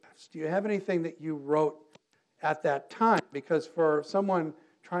photographs? Do you have anything that you wrote at that time? Because for someone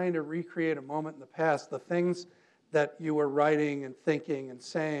trying to recreate a moment in the past, the things that you were writing and thinking and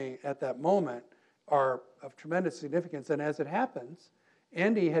saying at that moment are of tremendous significance. And as it happens,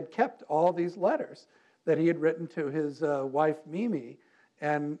 Andy had kept all these letters that he had written to his wife, Mimi,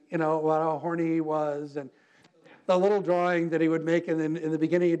 and, about how horny he was, and the little drawing that he would make, and then in the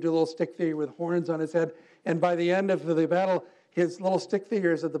beginning he'd do a little stick figure with horns on his head, and by the end of the battle, his little stick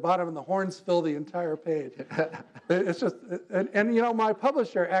figure is at the bottom, and the horns fill the entire page. It's just, and my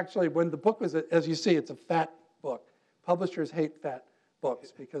publisher actually, when the book was, as you see, it's a fat book. Publishers hate fat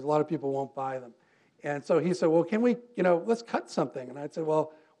books because a lot of people won't buy them. And so he said, well, can we, let's cut something. And I said,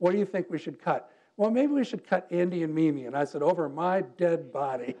 well, what do you think we should cut? Well, maybe we should cut Andy and Mimi. And I said, over my dead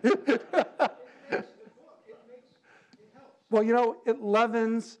body. Well, it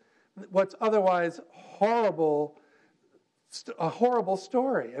leavens what's otherwise a horrible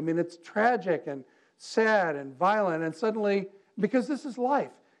story. I mean, it's tragic and sad and violent, and suddenly, because this is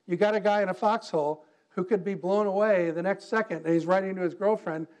life, you got a guy in a foxhole who could be blown away the next second, and he's writing to his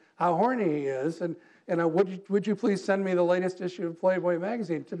girlfriend how horny he is, and would you please send me the latest issue of Playboy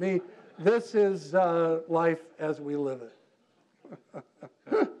magazine? To me, this is life as we live it.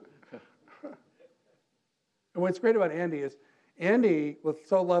 And what's great about Andy is Andy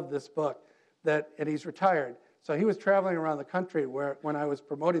so loved this book and he's retired. So he was traveling around the country when I was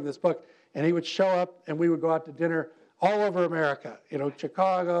promoting this book, and he would show up and we would go out to dinner all over America,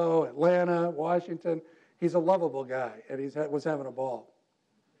 Chicago, Atlanta, Washington. He's a lovable guy, and he was having a ball.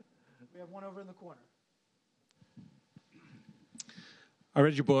 We have one over in the corner. I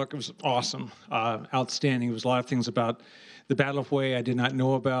read your book. It was awesome, outstanding. There was a lot of things about the Battle of Hue I did not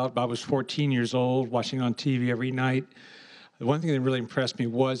know about. I was 14 years old, watching it on TV every night. The one thing that really impressed me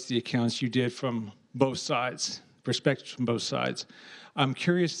was the accounts you did from both sides, perspectives from both sides. I'm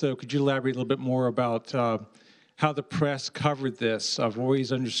curious, though, could you elaborate a little bit more about how the press covered this? I've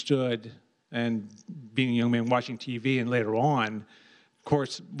always understood, and being a young man watching TV and later on, of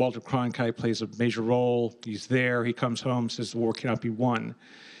course, Walter Cronkite plays a major role. He's there. He comes home, says the war cannot be won.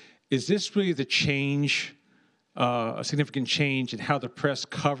 Is this really the change, a significant change in how the press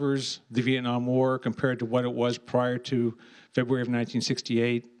covers the Vietnam War compared to what it was prior to February of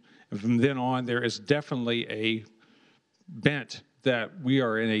 1968? And from then on, there is definitely a bent that we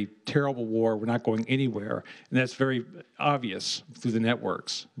are in a terrible war. We're not going anywhere. And that's very obvious through the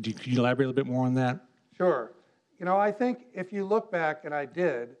networks. Can you elaborate a little bit more on that? Sure. You know, I think if you look back, and I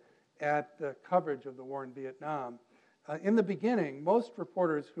did, at the coverage of the war in Vietnam, in the beginning, most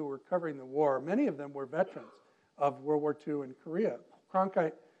reporters who were covering the war, many of them were veterans of World War II in Korea.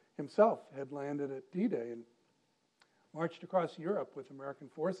 Cronkite himself had landed at D-Day and marched across Europe with American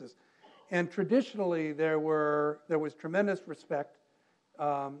forces. And traditionally, there was tremendous respect,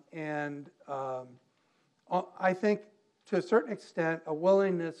 and I think, to a certain extent, a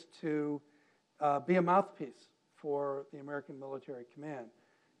willingness to be a mouthpiece for the American military command.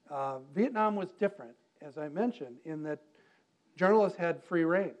 Vietnam was different, as I mentioned, in that journalists had free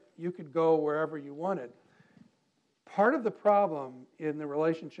rein. You could go wherever you wanted. Part of the problem in the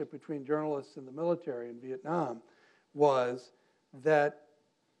relationship between journalists and the military in Vietnam was that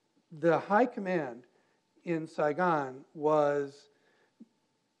the high command in Saigon was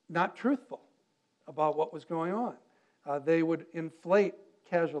not truthful about what was going on. They would inflate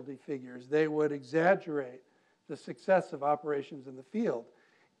casualty figures. They would exaggerate the success of operations in the field.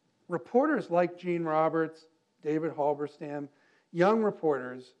 Reporters like Gene Roberts, David Halberstam, young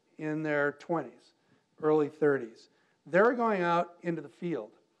reporters in their 20s, early 30s, they're going out into the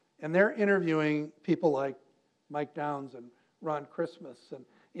field and they're interviewing people like Mike Downs and Ron Christmas. And,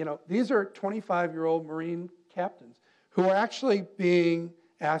 you know, these are 25-year-old Marine captains who are actually being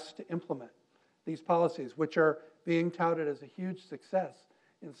asked to implement these policies, which are being touted as a huge success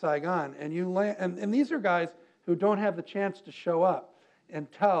in Saigon. And these are guys who don't have the chance to show up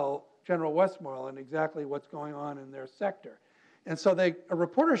and tell General Westmoreland exactly what's going on in their sector. And so a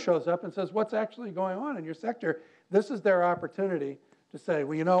reporter shows up and says, what's actually going on in your sector? This is their opportunity to say,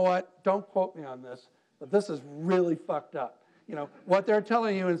 well, you know what? Don't quote me on this, but this is really fucked up. You know, what they're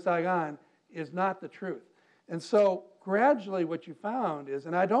telling you in Saigon is not the truth. And so gradually what you found is,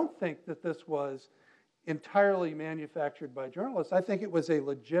 and I don't think that this was entirely manufactured by journalists, I think it was a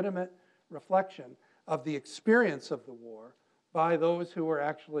legitimate reflection of the experience of the war by those who were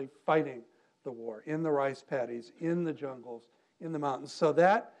actually fighting the war in the rice paddies, in the jungles, in the mountains. So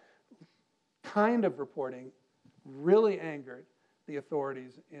that kind of reporting really angered the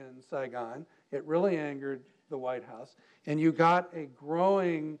authorities in Saigon. It really angered the White House. And you got a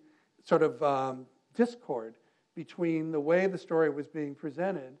growing sort of discord between the way the story was being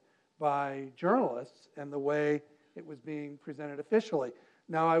presented by journalists and the way it was being presented officially.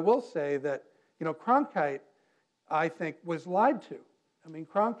 Now, I will say that, you know, Cronkite, I think, was lied to. I mean,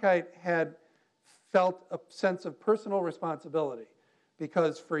 Cronkite had felt a sense of personal responsibility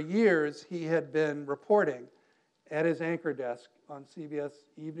because for years he had been reporting at his anchor desk on CBS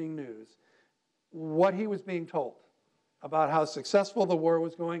Evening News what he was being told about how successful the war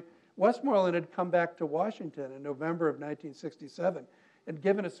was going. Westmoreland had come back to Washington in November of 1967 and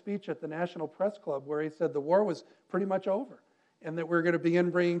given a speech at the National Press Club where he said the war was pretty much over and that we're going to begin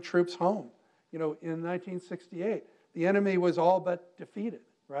bringing troops home. You know, in 1968, the enemy was all but defeated,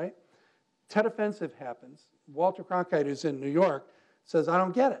 right? Tet Offensive happens. Walter Cronkite, who's in New York, says, I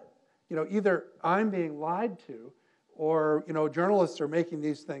don't get it. You know, either I'm being lied to or, you know, journalists are making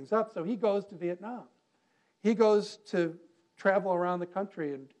these things up. So he goes to Vietnam. He goes to travel around the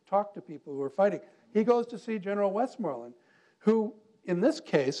country and talk to people who are fighting. He goes to see General Westmoreland, who, in this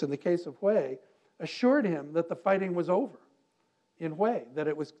case, in the case of Hue, assured him that the fighting was over in Hue, that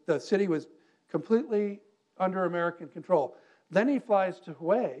the city was completely under American control. Then he flies to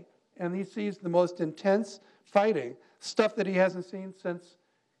Hue, and he sees the most intense fighting, stuff that he hasn't seen since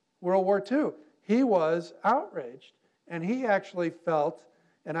World War II. He was outraged, and he actually felt,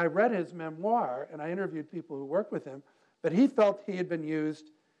 and I read his memoir, and I interviewed people who worked with him, but he felt he had been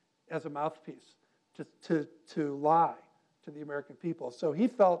used as a mouthpiece to lie to the American people. So he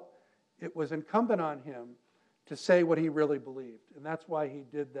felt it was incumbent on him to say what he really believed, and that's why he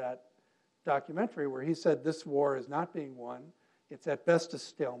did that documentary where he said this war is not being won. It's at best a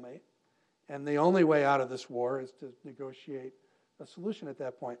stalemate, and the only way out of this war is to negotiate a solution at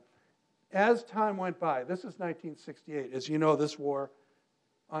that point. As time went by, this is 1968. As you know, this war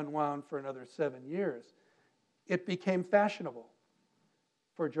unwound for another 7 years. It became fashionable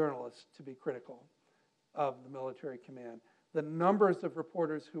for journalists to be critical of the military command. The numbers of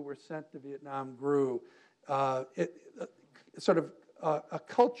reporters who were sent to Vietnam grew. A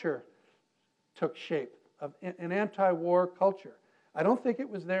culture took shape, an anti-war culture. I don't think it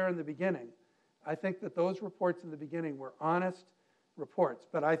was there in the beginning. I think that those reports in the beginning were honest reports.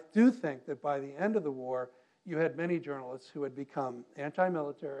 But I do think that by the end of the war, you had many journalists who had become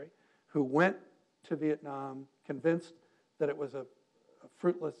anti-military, who went to Vietnam convinced that it was a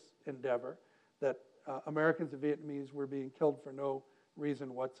fruitless endeavor, that Americans and Vietnamese were being killed for no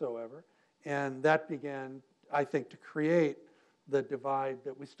reason whatsoever. And that began, I think, to create the divide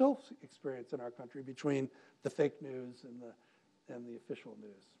that we still experience in our country between the fake news and the official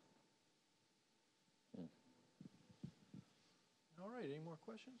news. All right, any more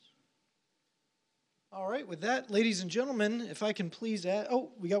questions? All right, with that, ladies and gentlemen, if I can please add,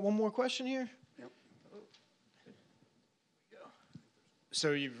 we got one more question here. Yep.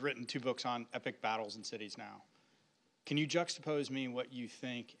 So you've written 2 books on epic battles in cities now. Can you juxtapose me what you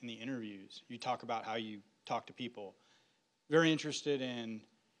think in the interviews? You talk about how you talk to people. Very interested in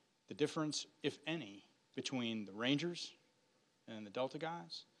the difference, if any, between the Rangers and the Delta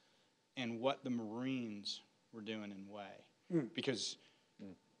guys and what the Marines were doing in Hue. Because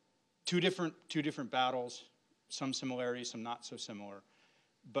two different battles, some similarities, some not so similar.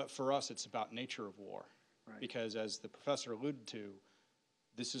 But for us, it's about nature of war. Right. Because as the professor alluded to,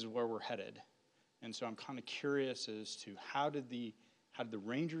 this is where we're headed. And so I'm kind of curious as to how did the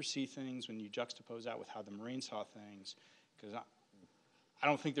Rangers see things when you juxtapose that with how the Marines saw things? Because I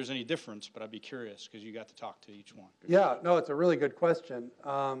don't think there's any difference, but I'd be curious because you got to talk to each one. Yeah, no, it's a really good question.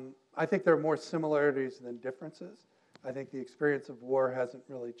 I think there are more similarities than differences. I think the experience of war hasn't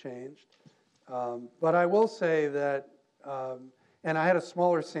really changed. But I will say that, and I had a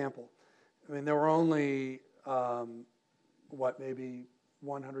smaller sample. I mean, there were only, maybe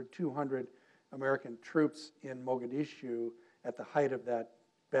 100, 200 American troops in Mogadishu at the height of that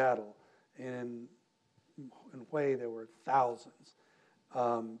battle. In Hue, there were thousands.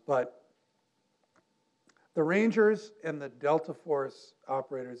 But the Rangers and the Delta Force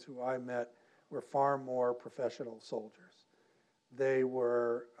operators who I met were far more professional soldiers. They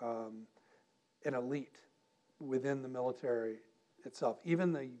were an elite within the military itself.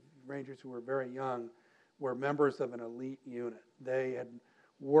 Even the Rangers who were very young were members of an elite unit. They had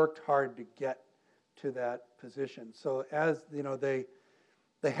worked hard to get to that position. So as you know, they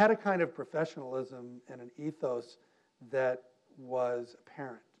had a kind of professionalism and an ethos that was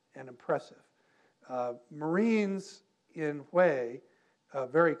apparent and impressive. Marines in Hue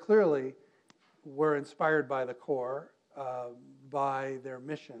very clearly were inspired by the Corps, by their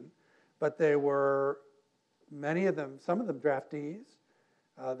mission, but they were, many of them, some of them draftees.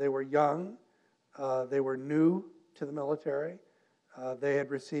 They were young. They were new to the military. They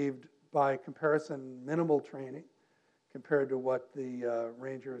had received, by comparison, minimal training compared to what the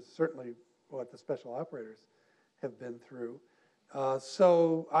Rangers, certainly what the special operators have been through.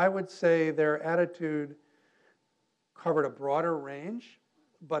 So I would say their attitude covered a broader range,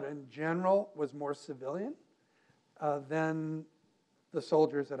 but in general was more civilian than the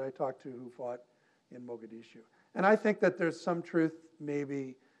soldiers that I talked to who fought in Mogadishu. And I think that there's some truth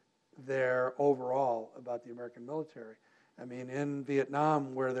maybe there overall about the American military. I mean, in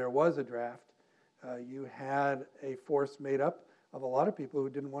Vietnam, where there was a draft, you had a force made up of a lot of people who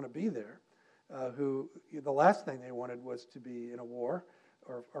didn't want to be there, who the last thing they wanted was to be in a war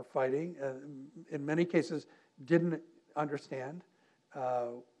or fighting. In many cases, didn't understand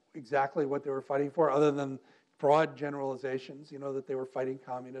exactly what they were fighting for, other than broad generalizations, that they were fighting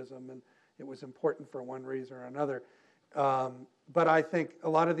communism and it was important for one reason or another. But I think a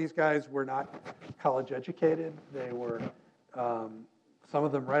lot of these guys were not college educated. They were, some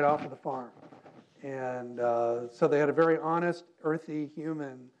of them right off of the farm. And so they had a very honest, earthy,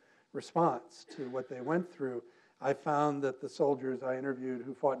 human response to what they went through. I found that the soldiers I interviewed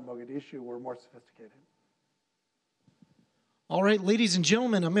who fought in Mogadishu were more sophisticated. All right, ladies and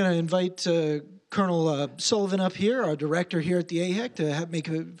gentlemen, I'm going to invite Colonel Sullivan up here, our director here at the AHEC, to make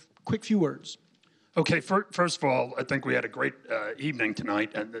a quick few words. Okay, first of all, I think we had a great evening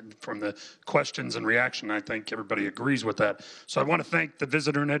tonight, and from the questions and reaction, I think everybody agrees with that. So I want to thank the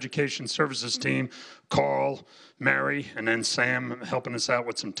Visitor and Education Services team, Carl, Mary, and then Sam helping us out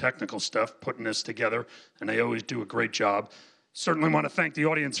with some technical stuff, putting this together, and they always do a great job. Certainly want to thank the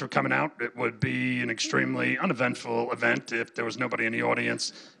audience for coming out. It would be an extremely uneventful event if there was nobody in the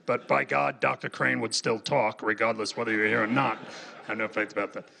audience. But by God, Dr. Crane would still talk, regardless whether you're here or not. I have no faith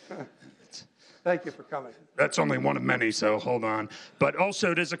about that. Thank you for coming. That's only one of many, so hold on. But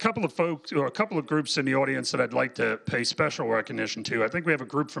also, there's a couple of folks, or a couple of groups in the audience that I'd like to pay special recognition to. I think we have a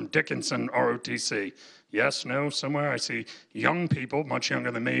group from Dickinson ROTC. Yes, no, somewhere I see young people, much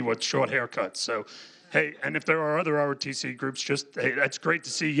younger than me, with short haircuts. So, hey, and if there are other ROTC groups, hey, that's great to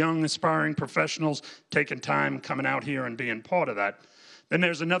see young, aspiring professionals taking time, coming out here and being part of that. Then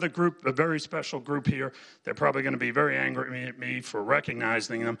there's another group, a very special group here. They're probably going to be very angry at me for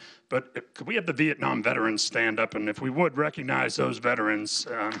recognizing them. But could we have the Vietnam veterans stand up? And if we would recognize those veterans.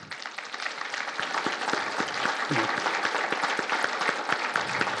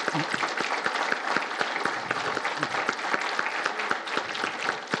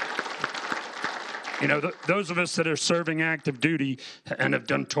 You know, those of us that are serving active duty and have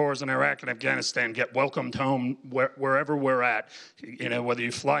done tours in Iraq and Afghanistan get welcomed home wherever we're at. You know, whether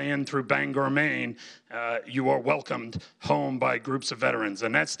you fly in through Bangor, Maine, you are welcomed home by groups of veterans.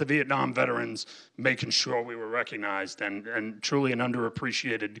 And that's the Vietnam veterans making sure we were recognized, and truly an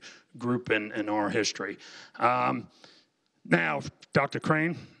underappreciated group in our history. Now, Dr.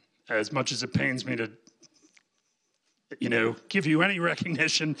 Crane, as much as it pains me to give you any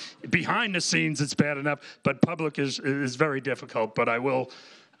recognition. Behind the scenes, it's bad enough, but public is very difficult. But I will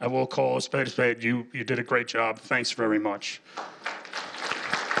call a spade a spade. You did a great job. Thanks very much.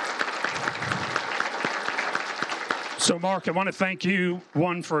 So, Mark, I want to thank you,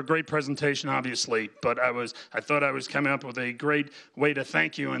 one, for a great presentation, obviously, but I thought I was coming up with a great way to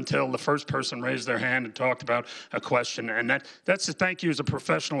thank you until the first person raised their hand and talked about a question, and that's to thank you as a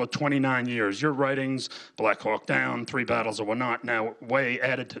professional of 29 years. Your writings, Black Hawk Down, Three Battles of Wanat, now way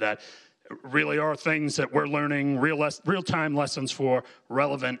added to that, really are things that we're learning, real-time lessons for,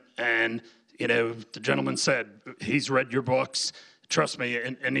 relevant, and, the gentleman said, he's read your books. Trust me,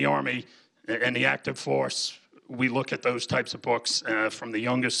 in the Army and the active force, we look at those types of books from the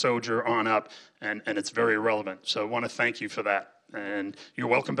youngest soldier on up, and it's very relevant. So I want to thank you for that. And you're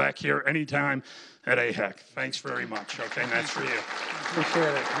welcome back here anytime at AHEC. Thanks very much. Okay, and that's for you.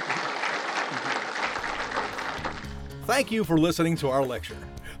 Appreciate it. Thank you for listening to our lecture.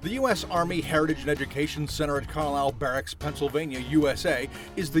 The U.S. Army Heritage and Education Center at Carlisle Barracks, Pennsylvania, USA,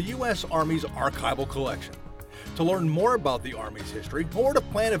 is the U.S. Army's archival collection. To learn more about the Army's history or to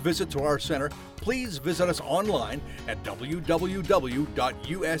plan a visit to our center, please visit us online at www.usahec.org.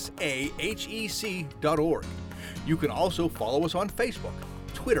 You can also follow us on Facebook,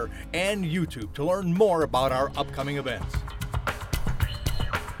 Twitter, and YouTube to learn more about our upcoming events.